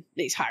numbers in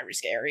these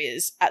high-risk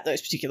areas at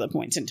those particular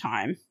points in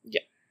time.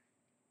 Yeah.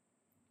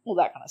 All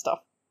that kind of stuff.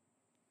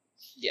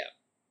 Yeah.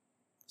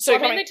 So, they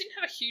didn't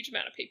have a huge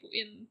amount of people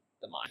in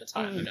the mine at the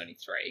time, and only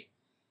 3.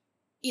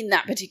 In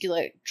that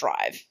particular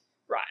drive.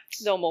 Right.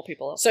 There were more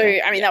people. So,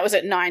 that was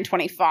at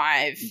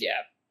 9:25.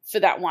 Yeah. For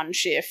that one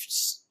shift,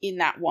 in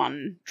that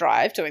one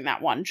drive, doing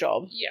that one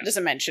job. Yeah.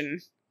 Doesn't mention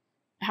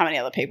how many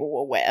other people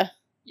were where.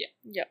 Yeah.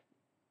 Yep.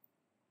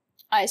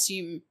 I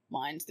assume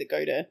mines that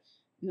go to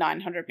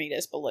 900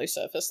 metres below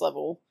surface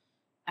level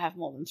have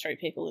more than 3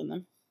 people in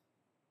them.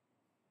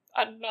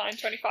 At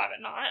 9:25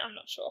 at night, I'm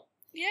not sure.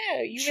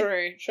 Yeah,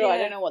 True. I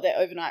don't know what their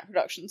overnight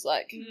production's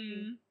like.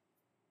 Mm.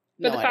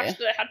 But the fact that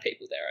they had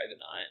people there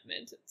overnight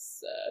meant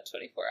it's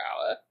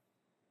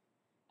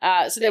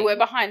 24-hour. So they were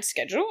behind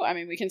schedule. I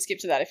mean, we can skip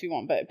to that if you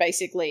want, but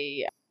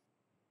basically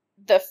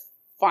the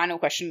final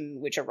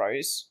question which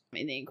arose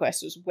in the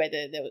inquest was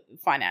whether the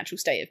financial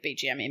state of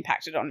BGM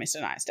impacted on Mr.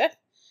 Knight's death.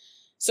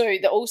 So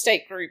the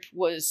Allstate Group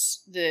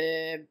was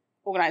the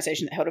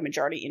organisation that held a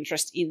majority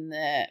interest in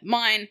the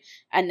mine,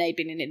 and they'd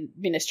been in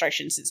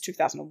administration since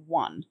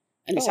 2001,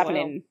 and this happened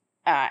in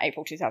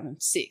April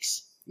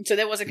 2006. And so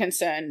there was a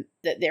concern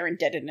that their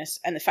indebtedness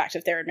and the fact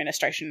of their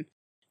administration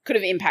could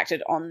have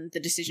impacted on the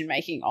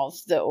decision-making of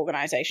the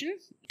organisation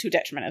to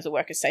detriment of the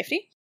workers'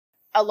 safety,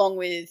 along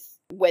with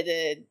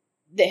whether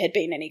there had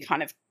been any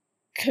kind of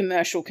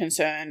commercial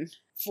concern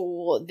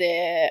for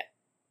their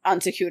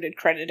unsecured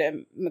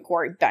creditor,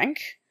 Macquarie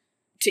Bank,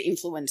 to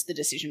influence the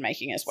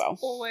decision-making as well.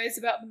 It's always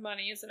about the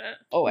money, isn't it?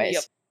 Always.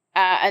 Yep.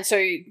 And so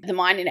the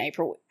mine in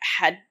April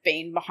had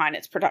been behind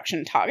its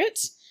production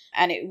targets,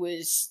 and it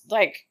was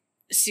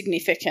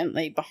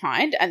significantly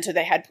behind, and so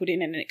they had put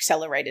in an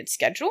accelerated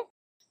schedule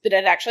that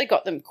had actually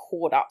got them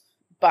caught up,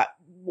 but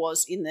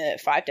was in the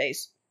 5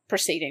 days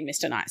preceding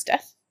Mr. Knight's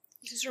death.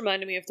 This is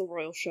reminding me of the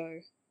Royal Show.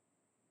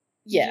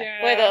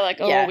 Yeah. Where they're like,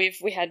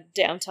 we had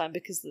downtime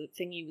because the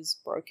thingy was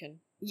broken.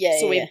 Yeah.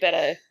 So we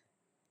better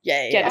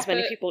get as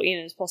many But- people in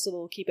as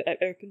possible, keep it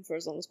open for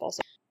as long as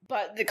possible.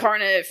 But the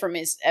coroner, from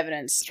his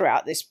evidence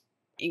throughout this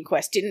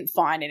inquest, didn't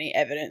find any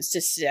evidence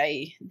to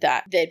say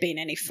that there'd been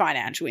any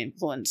financial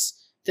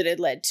influence that had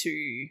led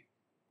to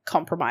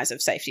compromise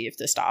of safety of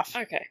the staff.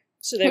 Okay.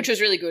 So Which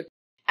was really good.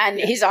 And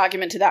his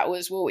argument to that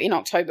was, well, in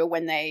October,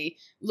 when they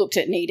looked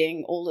at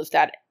needing all of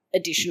that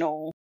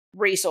additional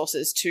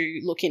resources to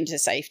look into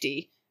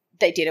safety,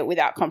 they did it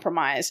without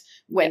compromise.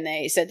 When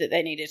they said that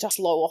they needed to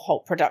slow or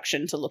halt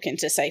production to look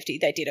into safety,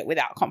 they did it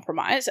without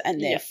compromise.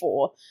 And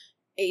therefore,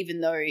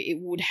 even though it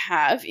would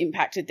have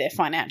impacted their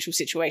financial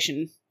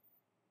situation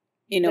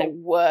in a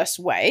worse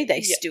way,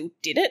 they still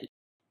did it,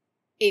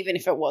 even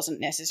if it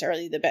wasn't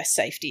necessarily the best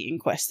safety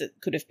inquest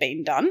that could have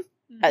been done,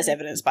 as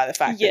evidenced by the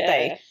fact that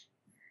they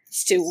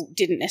still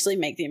didn't necessarily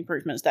make the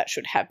improvements that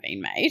should have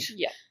been made.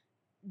 Yeah.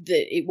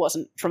 That it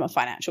wasn't from a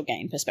financial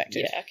gain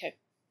perspective. Yeah, okay.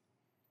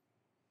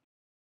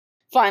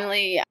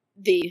 Finally,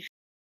 the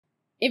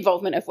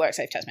involvement of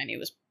WorkSafe Tasmania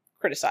was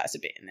criticised a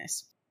bit in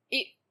this.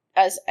 It,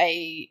 as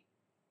a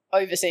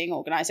overseeing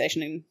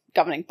organisation and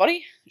governing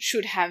body,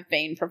 should have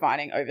been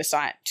providing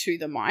oversight to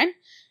the mine,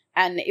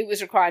 and it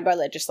was required by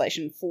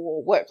legislation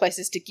for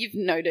workplaces to give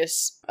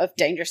notice of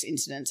dangerous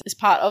incidents as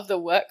part of the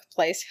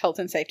Workplace Health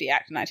and Safety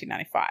Act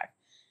 1995,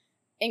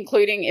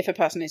 including if a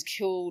person is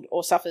killed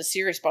or suffers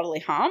serious bodily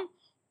harm,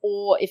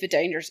 or if a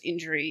dangerous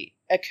injury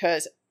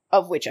occurs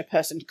of which a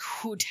person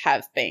could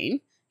have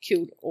been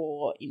killed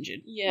or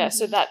injured. Yeah,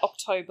 so that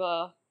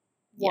October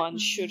one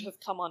should have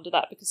come under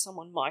that because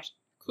someone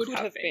could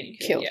have been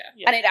killed.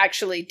 Yeah. And it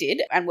actually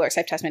did, and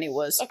WorkSafe Tasmania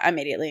was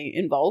immediately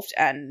involved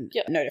and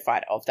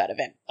notified of that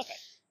event. Okay.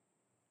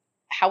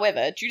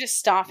 However, due to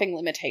staffing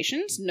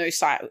limitations, no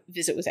site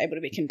visit was able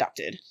to be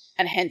conducted,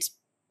 and hence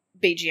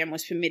BGM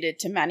was permitted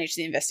to manage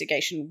the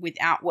investigation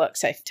without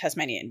WorkSafe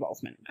Tasmania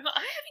involvement. Am I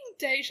having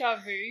deja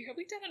vu? Have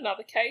we done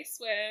another case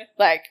where...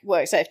 Like,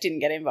 WorkSafe didn't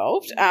get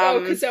involved?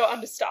 because they were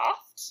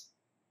understaffed?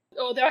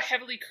 Or they were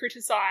heavily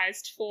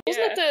criticised for...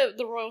 Wasn't it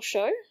the Royal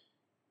Show?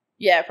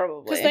 Yeah,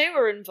 probably. Because they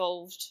were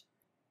involved.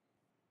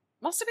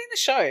 Must have been the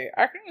show.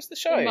 I reckon it was the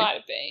show. It might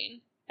have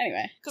been.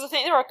 Anyway. Because I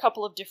think there were a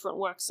couple of different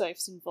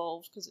WorkSafes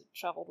involved because it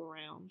travelled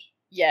around.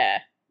 Yeah.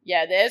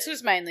 Yeah, theirs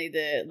was mainly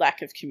the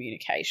lack of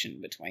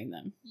communication between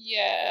them.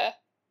 Yeah.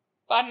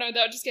 But I don't know,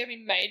 that just gave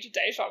me major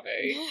deja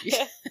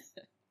vu.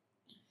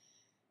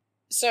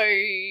 So,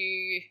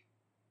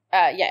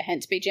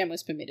 hence BGM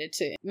was permitted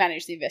to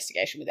manage the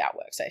investigation without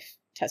WorkSafe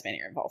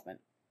Tasmania involvement.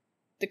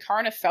 The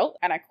coroner felt,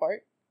 and I quote,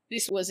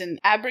 this was an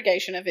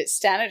abrogation of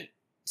its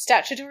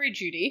statutory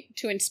duty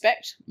to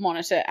inspect,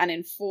 monitor, and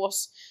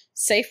enforce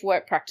safe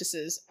work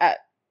practices at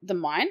the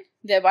mine,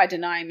 thereby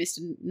denying Mr.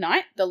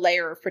 Knight the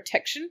layer of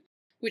protection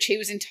which he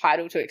was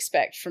entitled to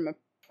expect from a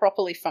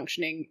properly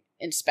functioning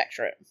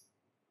inspectorate.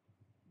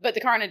 But the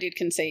coroner did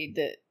concede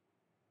that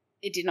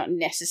it did not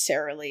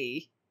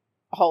necessarily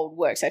hold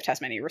WorkSafe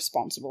Tasmania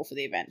responsible for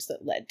the events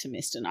that led to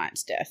Mr.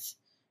 Knight's death,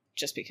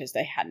 just because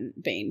they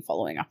hadn't been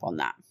following up on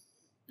that.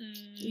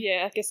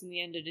 Yeah, I guess in the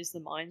end it is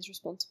the mine's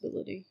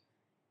responsibility.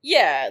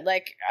 Yeah,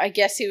 like, I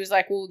guess he was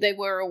like, well, they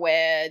were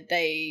aware,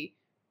 they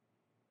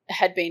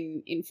had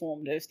been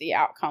informed of the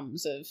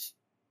outcomes of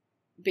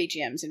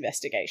BGM's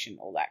investigation,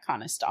 all that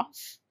kind of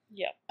stuff.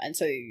 Yeah. And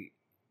so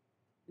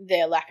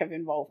their lack of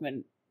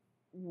involvement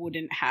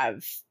wouldn't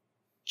have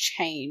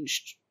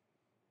changed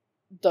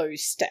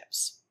those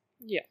steps.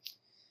 Yeah.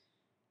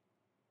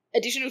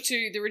 Additional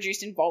to the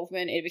reduced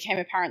involvement, it became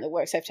apparent that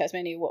WorkSafe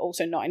Tasmania were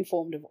also not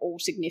informed of all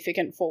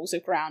significant falls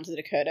of ground that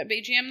occurred at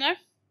BGM, though.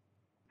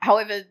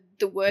 However,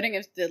 the wording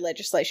of the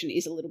legislation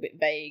is a little bit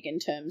vague in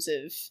terms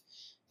of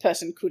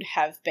person could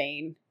have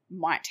been,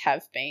 might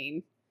have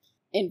been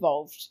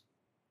involved,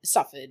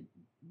 suffered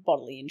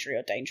bodily injury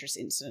or dangerous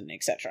incident,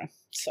 etc.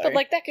 So, but,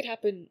 like, that could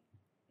happen,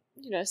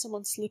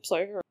 someone slips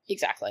over.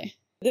 Exactly.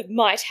 The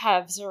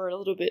might-haves are a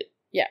little bit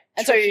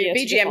and so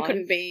BGM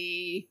couldn't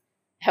be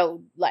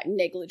held, like,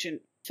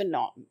 negligent for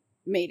not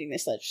meeting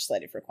this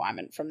legislative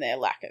requirement from their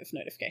lack of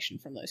notification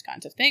from those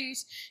kinds of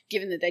things,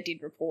 given that they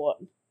did report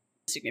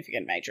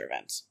significant major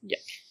events. Yeah.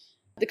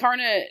 The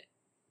coroner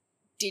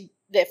did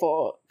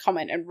therefore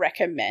comment and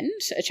recommend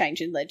a change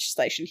in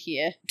legislation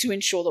here to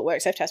ensure that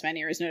WorkSafe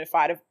Tasmania is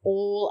notified of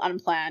all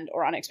unplanned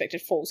or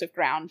unexpected falls of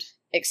ground,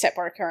 except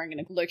by occurring in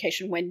a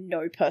location where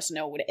no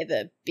personnel would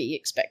ever be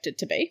expected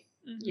to be.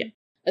 Mm-hmm. Yeah.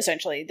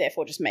 Essentially,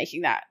 therefore, just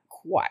making that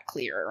quite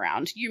clear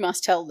around. You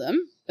must tell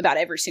them about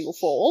every single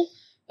fall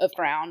of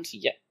ground.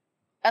 Yeah.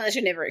 Unless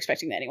you're never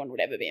expecting that anyone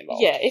would ever be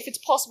involved. Yeah, if it's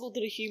possible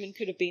that a human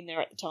could have been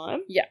there at the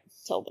time,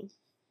 tell them.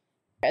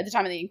 At the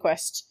time of the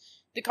inquest,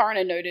 the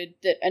coroner noted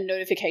that a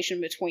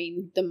notification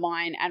between the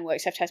mine and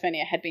WorkSafe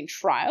Tasmania had been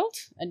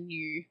trialled, a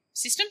new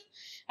system,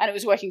 and it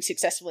was working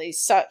successfully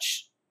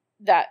such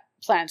that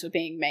plans were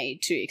being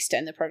made to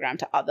extend the program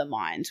to other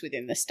mines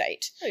within the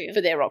state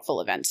for their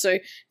rockfall events. So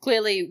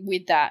clearly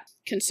with that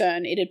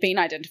concern, it had been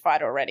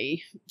identified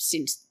already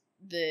since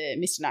the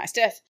Mr. Knight's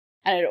death,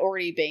 and it had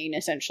already been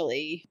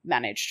essentially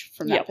managed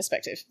from that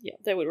perspective. Yeah,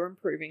 they were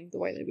improving the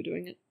way they were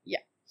doing it. Yeah.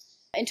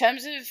 In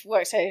terms of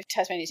WorkSafe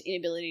Tasmania's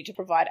inability to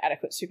provide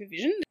adequate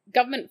supervision,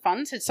 government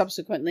funds had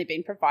subsequently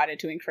been provided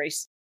to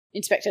increase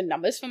inspector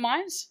numbers for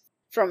mines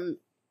from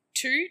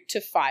 2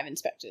 to 5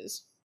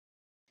 inspectors.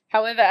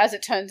 However, as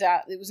it turns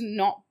out, it was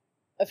not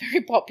a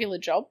very popular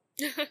job.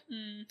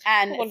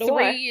 And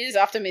 3 years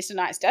after Mr.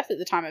 Knight's death, at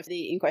the time of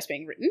the inquest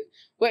being written,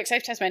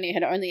 WorkSafe Tasmania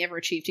had only ever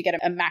achieved to get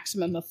a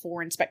maximum of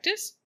 4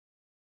 inspectors.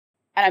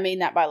 And I mean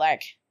that by,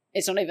 like,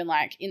 it's not even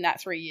like in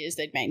that 3 years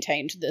they'd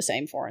maintained the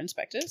same 4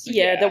 inspectors.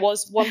 Yeah, there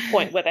was one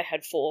point where they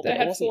had 4, but they it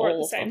had wasn't 4 all at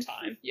the of same them.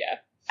 time. Yeah.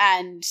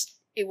 And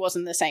it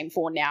wasn't the same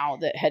 4 now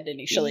that had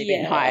initially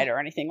been hired or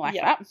anything like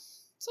that.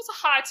 So it's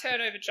a high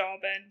turnover job,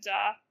 and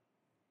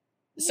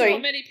so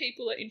not many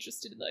people are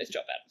interested in those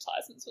job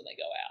advertisements when they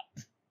go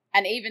out.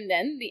 And even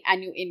then, the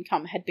annual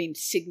income had been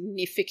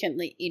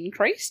significantly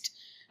increased.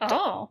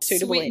 Oh,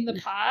 sweeten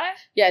the pie?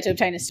 Yeah, to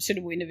obtain a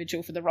suitable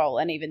individual for the role,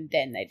 and even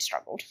then they'd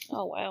struggled.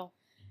 Oh, wow.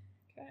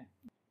 Okay.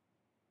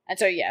 And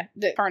so, yeah,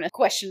 the coroner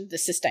questioned the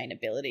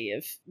sustainability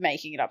of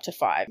making it up to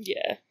 5.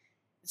 Yeah.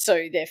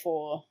 So,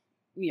 therefore,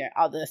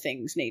 other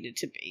things needed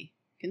to be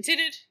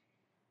considered.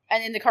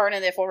 And then the coroner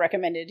therefore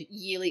recommended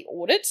yearly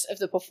audits of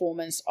the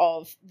performance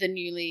of the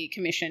newly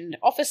commissioned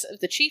Office of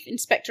the Chief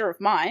Inspector of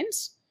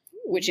Mines,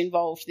 which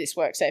involved this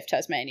WorkSafe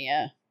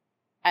Tasmania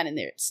and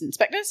its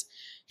inspectors,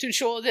 to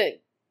ensure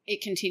that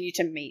it continued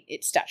to meet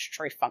its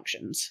statutory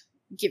functions,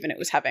 given it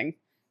was having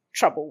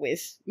trouble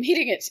with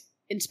meeting its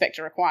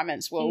inspector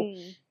requirements. Well,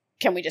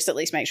 can we just at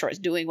least make sure it's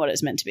doing what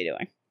it's meant to be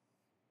doing,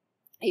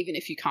 even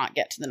if you can't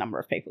get to the number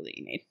of people that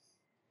you need?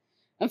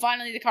 And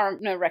finally, the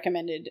coroner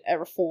recommended a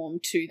reform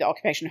to the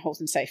occupational health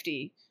and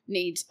safety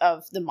needs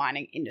of the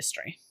mining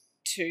industry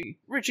to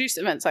reduce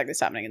events like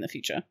this happening in the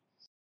future.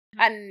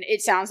 And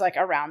it sounds like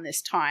around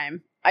this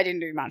time, I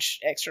didn't do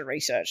much extra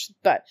research,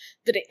 but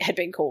that it had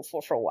been called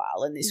for a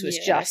while. And this was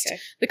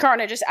the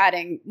coroner just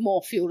adding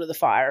more fuel to the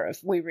fire of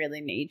we really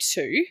need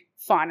to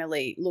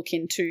finally look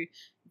into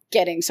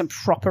getting some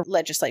proper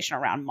legislation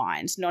around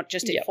mines, not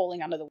just it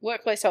falling under the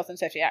Workplace Health and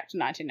Safety Act of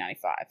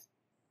 1995.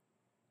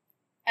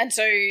 And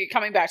so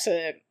coming back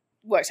to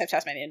WorkSafe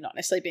Tasmania not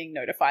necessarily being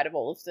notified of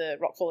all of the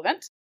rockfall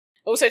events,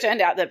 it also turned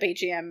out that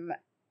BGM,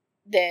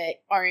 their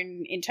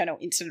own internal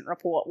incident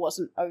report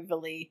wasn't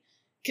overly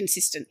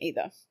consistent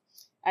either.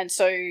 And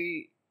so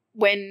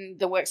when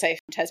the WorkSafe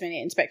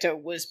Tasmania inspector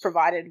was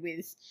provided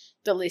with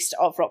the list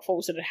of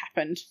rockfalls that had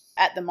happened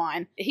at the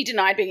mine, he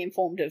denied being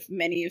informed of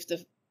many of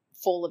the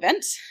fall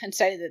events and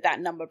stated that that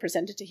number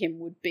presented to him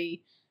would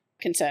be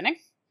concerning.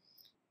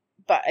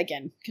 But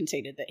again,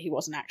 conceded that he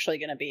wasn't actually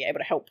going to be able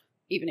to help,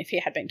 even if he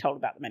had been told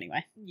about them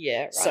anyway.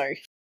 Yeah, right. So,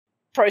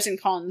 pros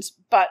and cons.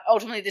 But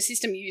ultimately, the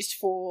system used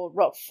for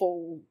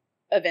rockfall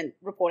event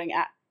reporting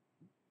at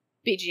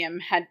BGM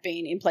had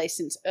been in place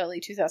since early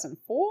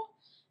 2004.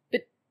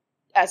 But,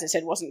 as I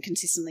said, wasn't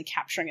consistently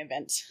capturing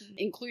events,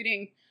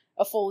 including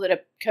a fall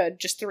that occurred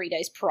just 3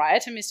 days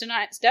prior to Mr.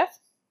 Knight's death,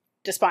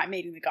 despite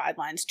meeting the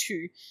guidelines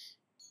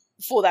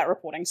for that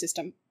reporting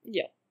system.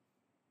 Yeah.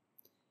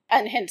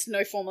 And hence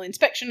no formal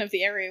inspection of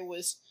the area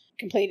was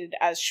completed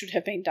as should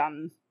have been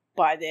done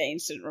by their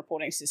incident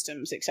reporting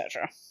systems,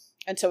 etc.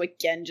 And so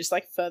again, just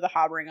like further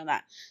harbouring on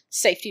that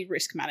safety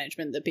risk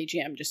management that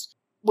BGM just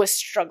was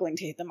struggling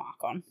to hit the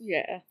mark on.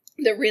 Yeah.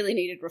 That really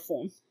needed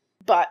reform.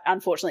 But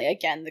unfortunately,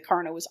 again, the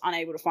coroner was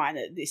unable to find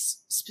that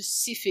this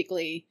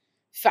specifically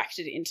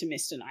factored into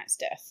Mr. Knight's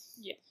death.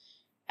 Yeah.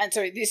 And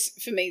so this,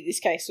 for me, this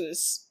case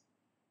was,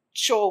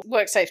 sure,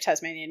 WorkSafe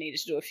Tasmania needed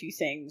to do a few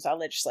things, our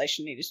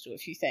legislation needed to do a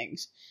few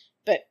things,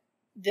 but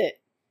that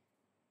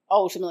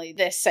ultimately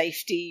their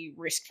safety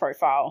risk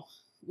profile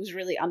was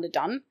really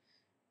underdone,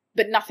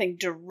 but nothing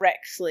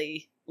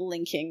directly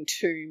linking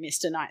to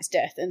Mr. Knight's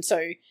death. And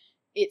so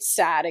it's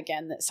sad,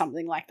 again, that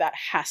something like that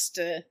has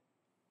to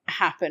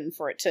happen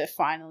for it to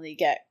finally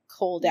get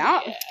called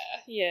out.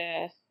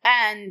 Yeah.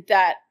 And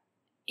that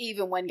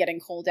even when getting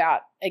called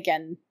out,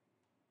 again,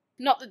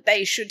 not that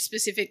they should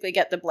specifically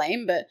get the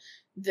blame, but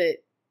that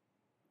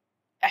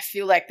I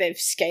feel like they've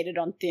skated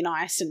on thin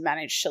ice and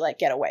managed to like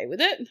get away with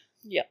it.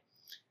 Yep.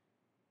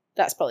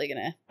 That's probably going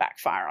to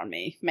backfire on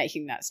me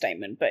making that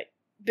statement. But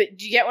do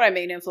you get what I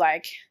mean? Of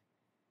like,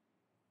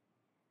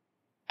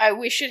 I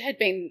wish it had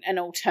been an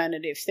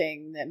alternative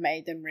thing that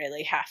made them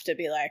really have to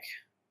be like,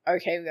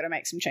 okay, we've got to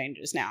make some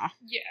changes now.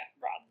 Yeah,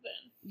 rather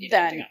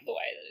than ending up the way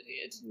that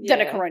it did.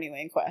 Than a coronial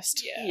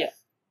inquest. Yeah.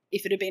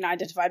 If it had been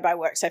identified by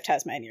WorkSafe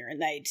Tasmania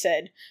and they'd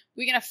said,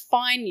 we're going to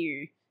fine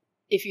you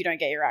if you don't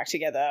get your act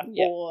together,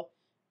 or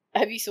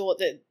have you thought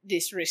that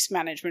this risk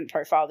management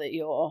profile that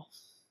you're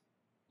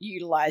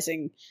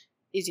utilising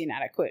is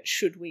inadequate?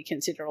 Should we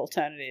consider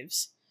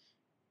alternatives?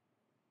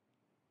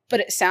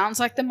 But it sounds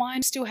like the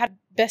mine still had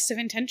best of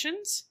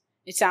intentions,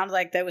 It sounded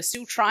like they were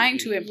still trying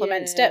to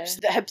implement steps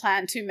that had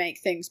planned to make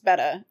things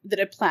better, that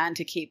had planned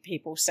to keep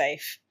people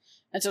safe.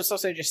 And so it's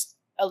also just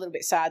a little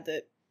bit sad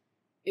that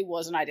it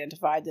wasn't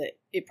identified that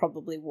it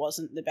probably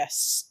wasn't the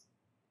best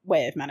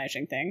way of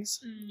managing things.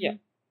 Yeah.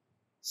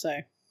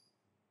 So,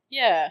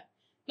 yeah,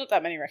 not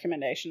that many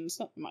recommendations,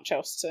 not much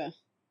else to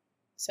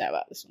say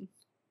about this one.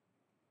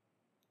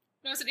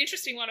 No, it's an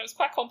interesting one. It was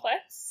quite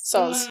complex. So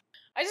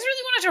I just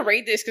really wanted to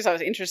read this because I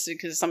was interested,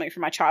 because it's something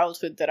from my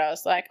childhood that I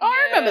was like, oh,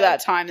 I remember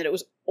that time that it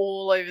was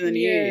all over the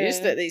news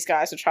that these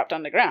guys were trapped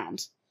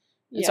underground.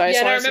 And so I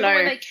just wanted to know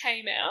when they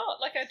came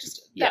out. Like, I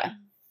just, that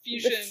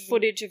fusion. The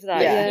footage of that.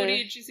 The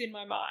footage is in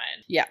my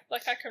mind. Yeah.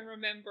 Like, I can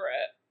remember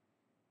it.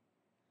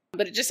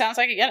 But it just sounds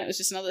like, again, it was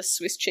just another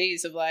Swiss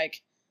cheese of,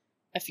 like,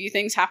 a few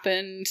things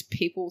happened,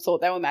 people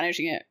thought they were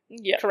managing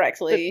it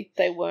correctly.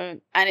 But they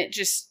weren't. And it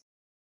just,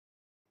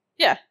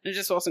 it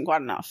just wasn't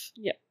quite enough.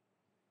 Yeah.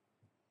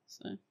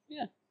 So,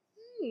 yeah.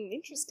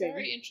 Interesting.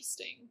 Very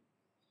interesting.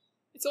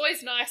 It's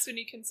always nice when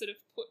you can sort of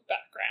put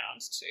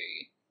background to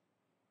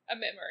a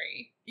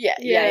memory.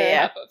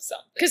 Yeah. Of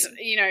something. Because,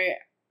 you know,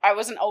 I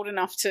wasn't old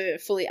enough to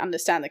fully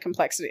understand the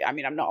complexity. I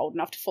mean, I'm not old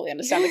enough to fully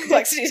understand the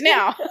complexities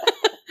now.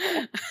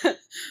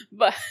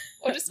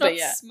 Or just not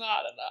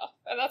smart enough.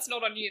 And that's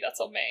not on you,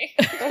 that's on me.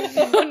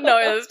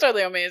 No, that's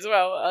totally on me as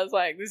well. I was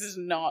like, this is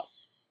not...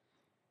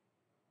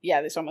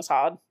 Yeah, this one was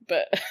hard,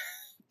 but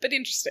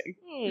interesting.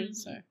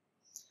 So,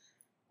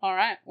 all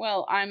right.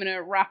 Well, I'm going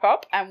to wrap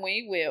up and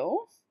we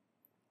will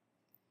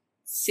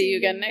see you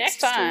again next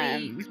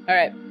time. Week. All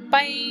right.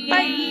 Bye.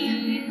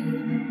 Bye.